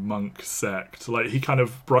Christian monk sect. Like he kind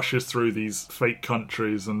of brushes through these fake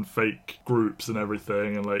countries and fake groups and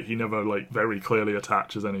everything, and like he never like very clearly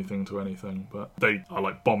attaches anything to anything, but they are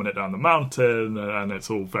like bombing it down the mountain, and it's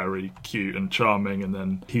all very cute and charming, and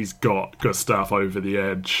then he's got Gustav over the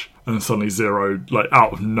edge, and then suddenly Zero, like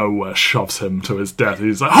out of nowhere, shoves him to his death.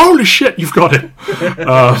 He's like, holy shit, you've got him!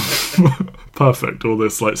 Perfect. All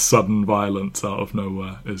this like sudden violence out of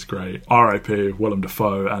nowhere is great. R.I.P. Willem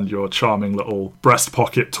Dafoe and your charming little breast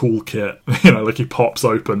pocket toolkit. You know, like he pops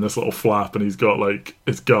open this little flap and he's got like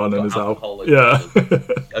his gun and his alcohol. Yeah.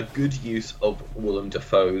 A good use of Willem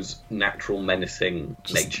Dafoe's natural menacing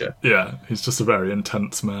nature. Yeah, he's just a very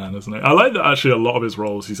intense man, isn't he? I like that actually a lot of his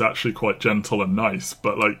roles he's actually quite gentle and nice,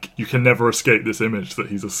 but like you can never escape this image that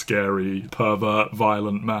he's a scary, pervert,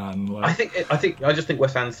 violent man. Like, I just think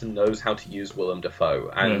Wes Anderson knows how to use Willem Dafoe,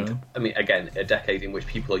 and I mean, again, a decade in which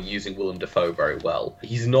people are using Willem Dafoe very well.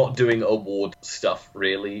 He's not doing award stuff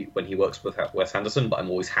really when he works with Wes Anderson, but I'm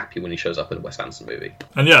always happy when he shows up in a Wes Anderson movie.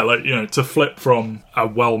 And yeah, like, you know, to flip from a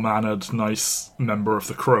well-mannered, nice member of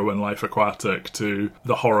the crew in Life Aquatic to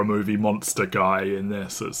the horror movie monster guy in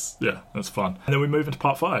this, it's fun. And then we move into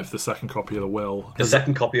part 5, the second copy of the will. The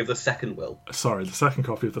second copy of the second will. Sorry, the second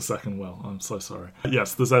copy of the second will. I'm so sorry.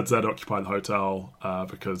 Yes, the ZZ occupy the hotel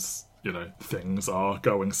because, you know, things are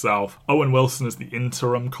going south. Owen Wilson is the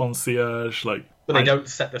interim concierge, like... But they don't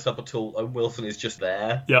set this up at all. Owen Wilson is just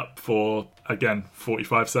there. Yep, for, again,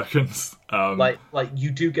 45 seconds. Like you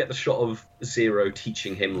do get the shot of Zero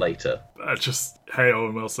teaching him later. Just, hey,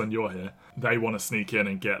 Owen Wilson, you're here. They want to sneak in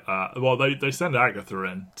and get that. Well, they send Agatha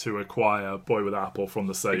in to acquire Boy with Apple from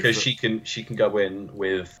the safe. Because she can go in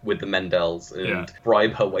with the Mendels and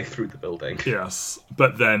bribe her way through the building. Yes.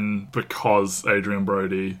 But then, because Adrian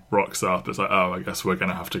Brody rocks up, it's like, oh, I guess we're going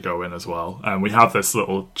to have to go in as well. And we have this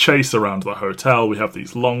little chase around the hotel hotel, we have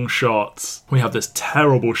these long shots, we have this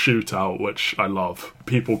terrible shootout, which I love.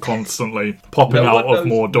 People constantly popping out of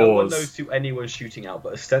more doors. No one knows who anyone's shooting out,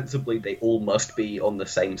 but ostensibly they all must be on the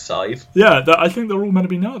same side. Yeah, I think they're all meant to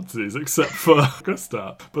be Nazis, except for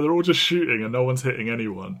Gustav. But they're all just shooting and no one's hitting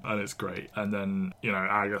anyone, and it's great. And then,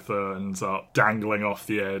 Agatha ends up dangling off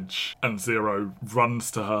the edge, and Zero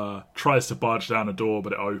runs to her, tries to barge down a door,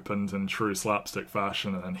 but it opens in true slapstick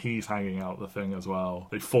fashion, and then he's hanging out the thing as well.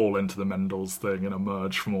 They fall into the Mendel's thing and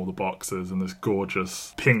emerge from all the boxes in this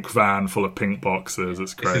gorgeous pink van full of pink boxes.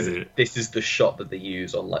 It's great. This is the shot that they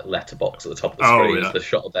use on Letterboxd at the top of the screen. Yeah. It's the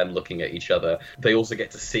shot of them looking at each other. They also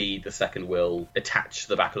get to see the second will attached to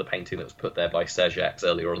the back of the painting that was put there by Sergex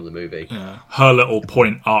earlier on in the movie. Yeah. Her little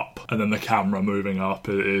point up and then the camera moving up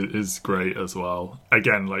is great as well.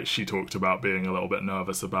 Again, she talked about being a little bit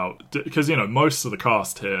nervous about... Because, most of the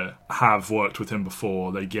cast here have worked with him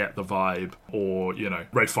before. They get the vibe. Or,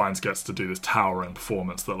 Ray Fiennes gets to do this towering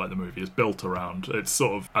performance that, the movie is built around. It's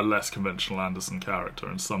sort of a less conventional Anderson character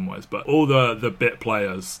in some ways. But all the bit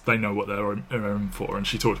players, they know what they're in for. And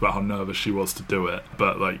she talked about how nervous she was to do it.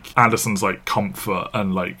 But, Anderson's, comfort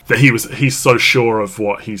and, he's so sure of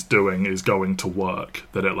what he's doing is going to work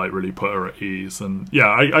that it, really put her at ease. And, yeah,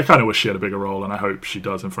 I kind of wish she had a bigger role, and I hope she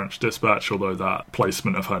does in French Dispatch, although that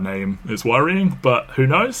placement of her name is worrying. But who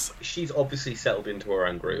knows? She's obviously settled into her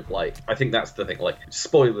own groove. I think that's the thing.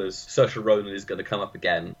 Spoilers, Saoirse Ronan is going to come up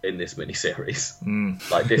again in this miniseries.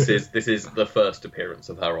 This is the first appearance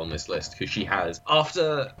of her on this list, because she has,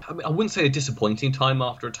 after, I wouldn't say a disappointing time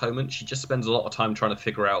after Atonement, she just spends a lot of time trying to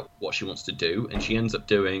figure out what she wants to do, and she ends up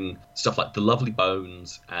doing stuff like The Lovely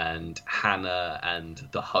Bones and Hannah and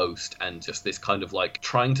The Host, and just this kind of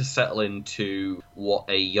trying to settle into what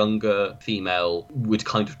a younger female would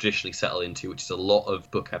kind of traditionally settle into, which is a lot of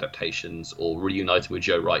book adaptations, or reuniting with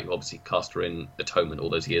Joe Wright, who obviously cast her in Atonement all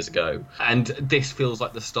those years ago. And this feels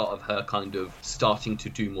like the start of her kind of starting to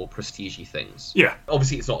do more prestige-y things. Yeah.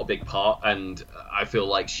 Obviously, it's not a big part, and I feel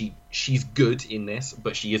like she's good in this,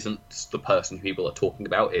 but she isn't the person who people are talking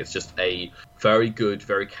about. It's just a very good,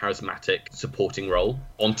 very charismatic supporting role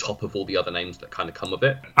on top of all the other names that kind of come with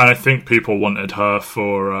it. And I think people wanted her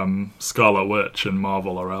for Scarlet Witch and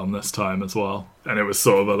Marvel around this time as well. And it was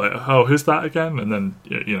sort of who's that again? And then,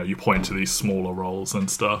 you point to these smaller roles and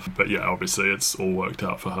stuff. But yeah, obviously it's all worked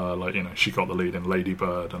out for her. She got the lead in Lady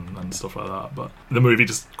Bird and stuff like that. But the movie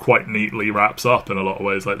just quite neatly wraps up in a lot of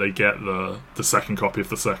ways. They get the second copy of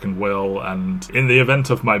the second will, and in the event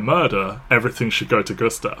of my murder, everything should go to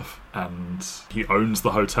Gustav. And he owns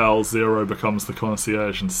the hotel. Zero becomes the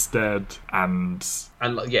concierge instead. And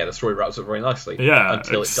the story wraps up very nicely. Yeah,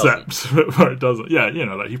 until except it doesn't. where it doesn't. Yeah,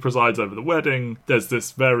 he presides over the wedding. There's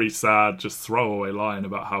this very sad, just throwaway line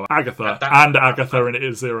about how Agatha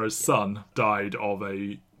and Zero's son died of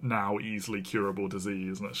a now easily curable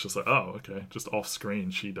disease, and it's just okay, just off screen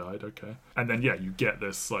she died, okay. And then you get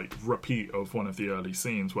this repeat of one of the early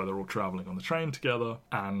scenes where they're all travelling on the train together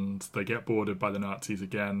and they get boarded by the Nazis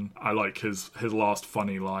again. I like his last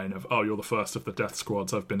funny line of, you're the first of the death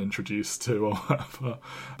squads I've been introduced to, or whatever.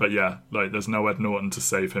 But yeah, there's no Ed Norton to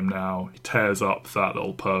save him now. He tears up that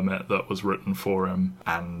little permit that was written for him,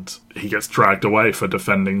 and he gets dragged away for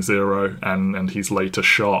defending Zero, and he's later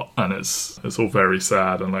shot, and it's all very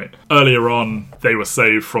sad. And earlier on, they were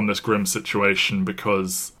saved from this grim situation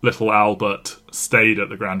because little Albert stayed at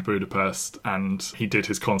the Grand Budapest and he did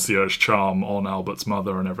his concierge charm on Albert's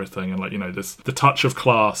mother and everything, and the touch of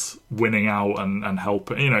class winning out and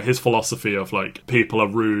helping, his philosophy of people are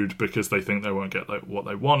rude because they think they won't get what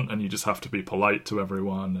they want, and you just have to be polite to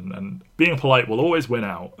everyone, and being polite will always win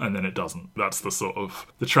out, and then it doesn't. That's the sort of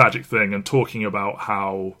the tragic thing. And talking about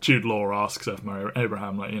how Jude Law asks F. Murray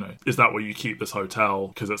Abraham, is that where you keep this hotel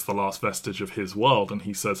because it's the last vestige of his world? And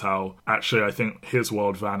he says how actually I think his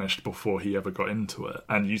world vanished before he ever got into it.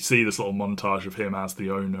 And you see this little montage of him as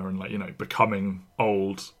the owner and becoming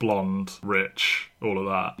old, blonde, rich, all of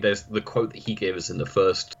that. There's the quote that he gives in the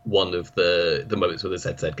first one of the moments where the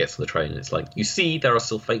ZZ gets on the train, and it's you see, there are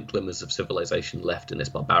still faint glimmers of civilization left in this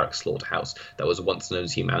barbaric slaughterhouse that was once known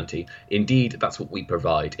as humanity. Indeed, that's what we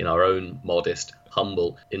provide in our own modest,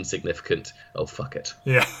 humble, insignificant, fuck it.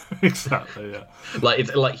 Yeah, exactly, yeah.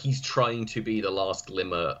 It's he's trying to be the last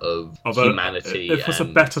glimmer of humanity. It was a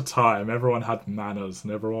better time. Everyone had manners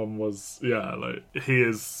and everyone was, he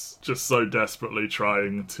is just so desperately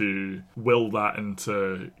trying to will that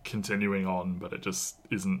into continuing on, but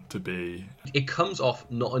isn't to be. It comes off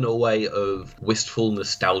not in a way of wistful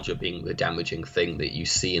nostalgia being the damaging thing that you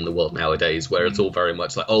see in the world nowadays, where it's all very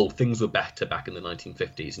much like, oh, things were better back in the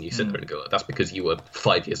 1950s, and you sit there and go, that's because you were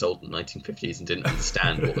 5 years old in the 1950s and didn't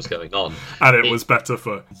understand what was going on. And it was better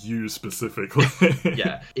for you specifically.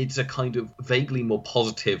 Yeah, it's a kind of vaguely more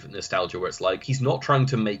positive nostalgia where it's like, he's not trying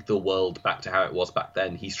to make the world back to how it was back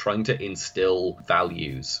then. He's trying to instill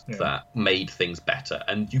values that made things better.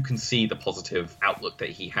 And you can see the positive outlook that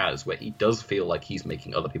he has, where he does feel like he's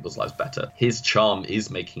making other people's lives better. His charm is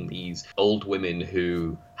making these old women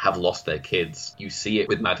who have lost their kids. You see it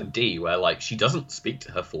with Madame D, where like she doesn't speak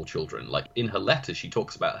to her 4 children. Like in her letters, she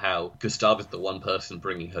talks about how Gustav is the one person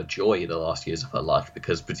bringing her joy in the last years of her life,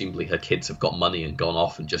 because presumably her kids have got money and gone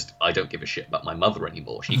off and just, I don't give a shit about my mother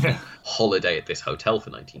anymore. She can holiday at this hotel for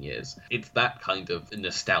 19 years. It's that kind of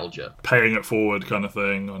nostalgia. Paying it forward kind of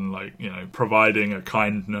thing, and like, you know, providing a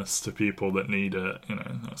kindness to people that need it, you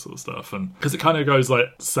know, that sort of stuff. And because it kind of goes like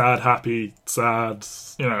sad, happy, sad,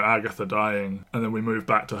 you know, Agatha dying, and then we move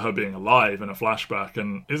back to her being alive in a flashback,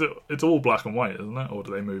 and it's all black and white, isn't it? Or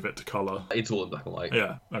do they move it to colour? It's all in black and white.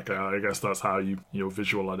 Yeah, okay, I guess that's how your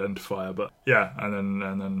visual identifier. But yeah, and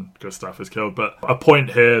then Gustav is killed. But a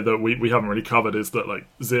point here that we haven't really covered is that like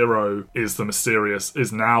Zero is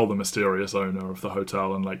now the mysterious owner of the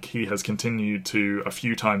hotel, and like he has continued to a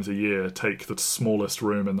few times a year take the smallest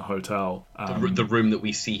room in the hotel. The room that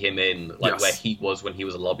we see him in, like where he was when he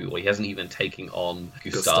was a lobby boy. He hasn't even taken on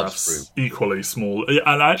Gustav's room. Equally small.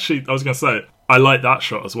 And actually, I was going to say, I like that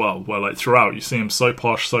shot as well, where like throughout you see him so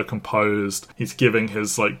posh, so composed. He's giving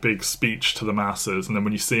his like big speech to the masses, and then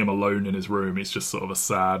when you see him alone in his room, he's just sort of a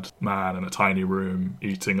sad man in a tiny room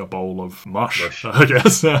eating a bowl of mush. I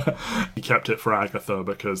guess. He kept it for Agatha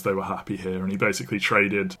because they were happy here, and he basically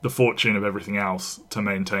traded the fortune of everything else to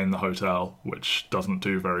maintain the hotel, which doesn't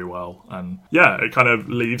do very well. And yeah, it kind of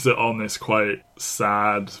leaves it on this quite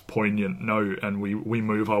sad, poignant note, and we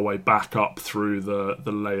move our way back up through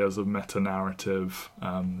the layers of meta-narrative,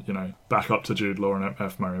 you know, back up to Jude Law and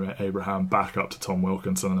F. Murray Abraham, back up to Tom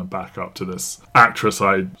Wilkinson, and then back up to this actress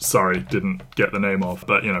I didn't get the name of,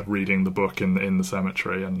 but you know, reading the book in the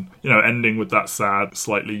cemetery, and you know, ending with that sad,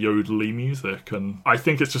 slightly yodely music. And I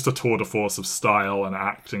think it's just a tour de force of style and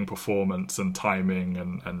acting, performance and timing,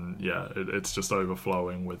 and yeah, it's just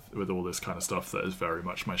overflowing with all this kind of stuff that is very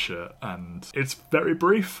much my shit. And it's very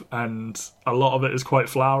brief, and a lot of it is quite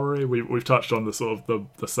flowery. We've touched on the sort of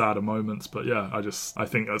the sadder moments, but yeah, I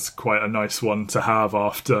think that's quite a nice one to have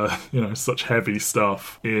after, you know, such heavy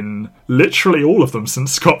stuff in literally all of them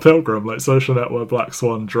since Scott Pilgrim, like Social Network, Black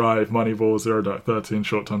Swan, Drive, Moneyball, Zero Dark 13,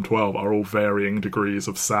 Short Term 12 are all varying degrees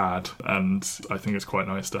of sad, and I think it's quite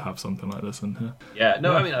nice to have something like this in here. Yeah,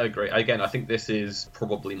 no, I mean, I agree. Again, I think this is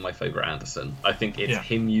probably my favourite Anderson. I think it's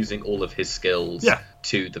him using all of his skills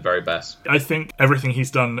to the very best. I think everything he's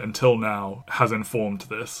done until now has informed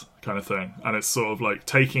this kind of thing, and it's sort of like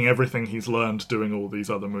taking everything he's learned doing all these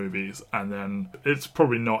other movies, and then it's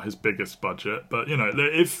probably not his biggest budget, but you know,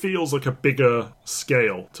 it feels like a bigger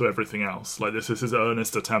scale to everything else. Like this is his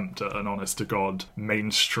earnest attempt at an honest to god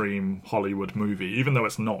mainstream Hollywood movie, even though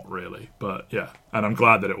it's not really. But yeah, and I'm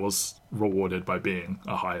glad that it was rewarded by being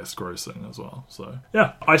a highest grossing as well. So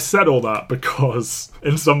yeah, I said all that because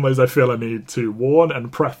in some ways I feel I need to warn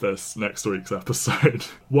and preface next week's episode.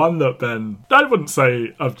 One that Ben, I wouldn't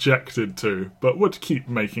say objected to, but would keep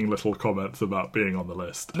making little comments about being on the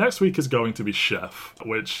list. Next week is going to be Chef,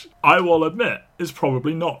 which I will admit is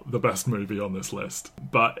probably not the best movie on this list,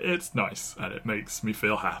 but it's nice and it makes me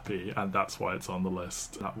feel happy, and that's why it's on the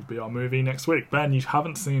list. That will be our movie next week. Ben, you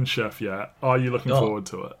haven't seen Chef yet. Are you looking forward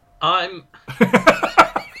to it?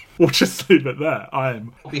 We'll just leave it there. I'll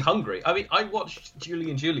be hungry. I mean, I watched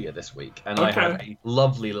Julie and Julia this week, and I had a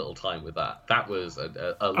lovely little time with that. That was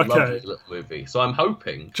a lovely little movie. So I'm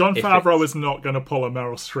hoping Jon Favreau is not going to pull a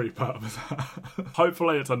Meryl Streep out of that.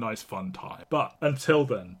 Hopefully it's a nice, fun time. But until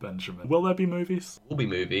then, Benjamin, will there be movies? There will be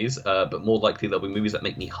movies, but more likely there'll be movies that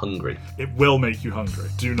make me hungry. It will make you hungry.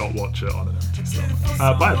 Do not watch it on an empty stomach.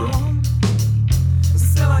 Bye, everyone.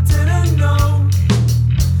 Still I didn't know,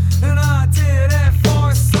 and I did it.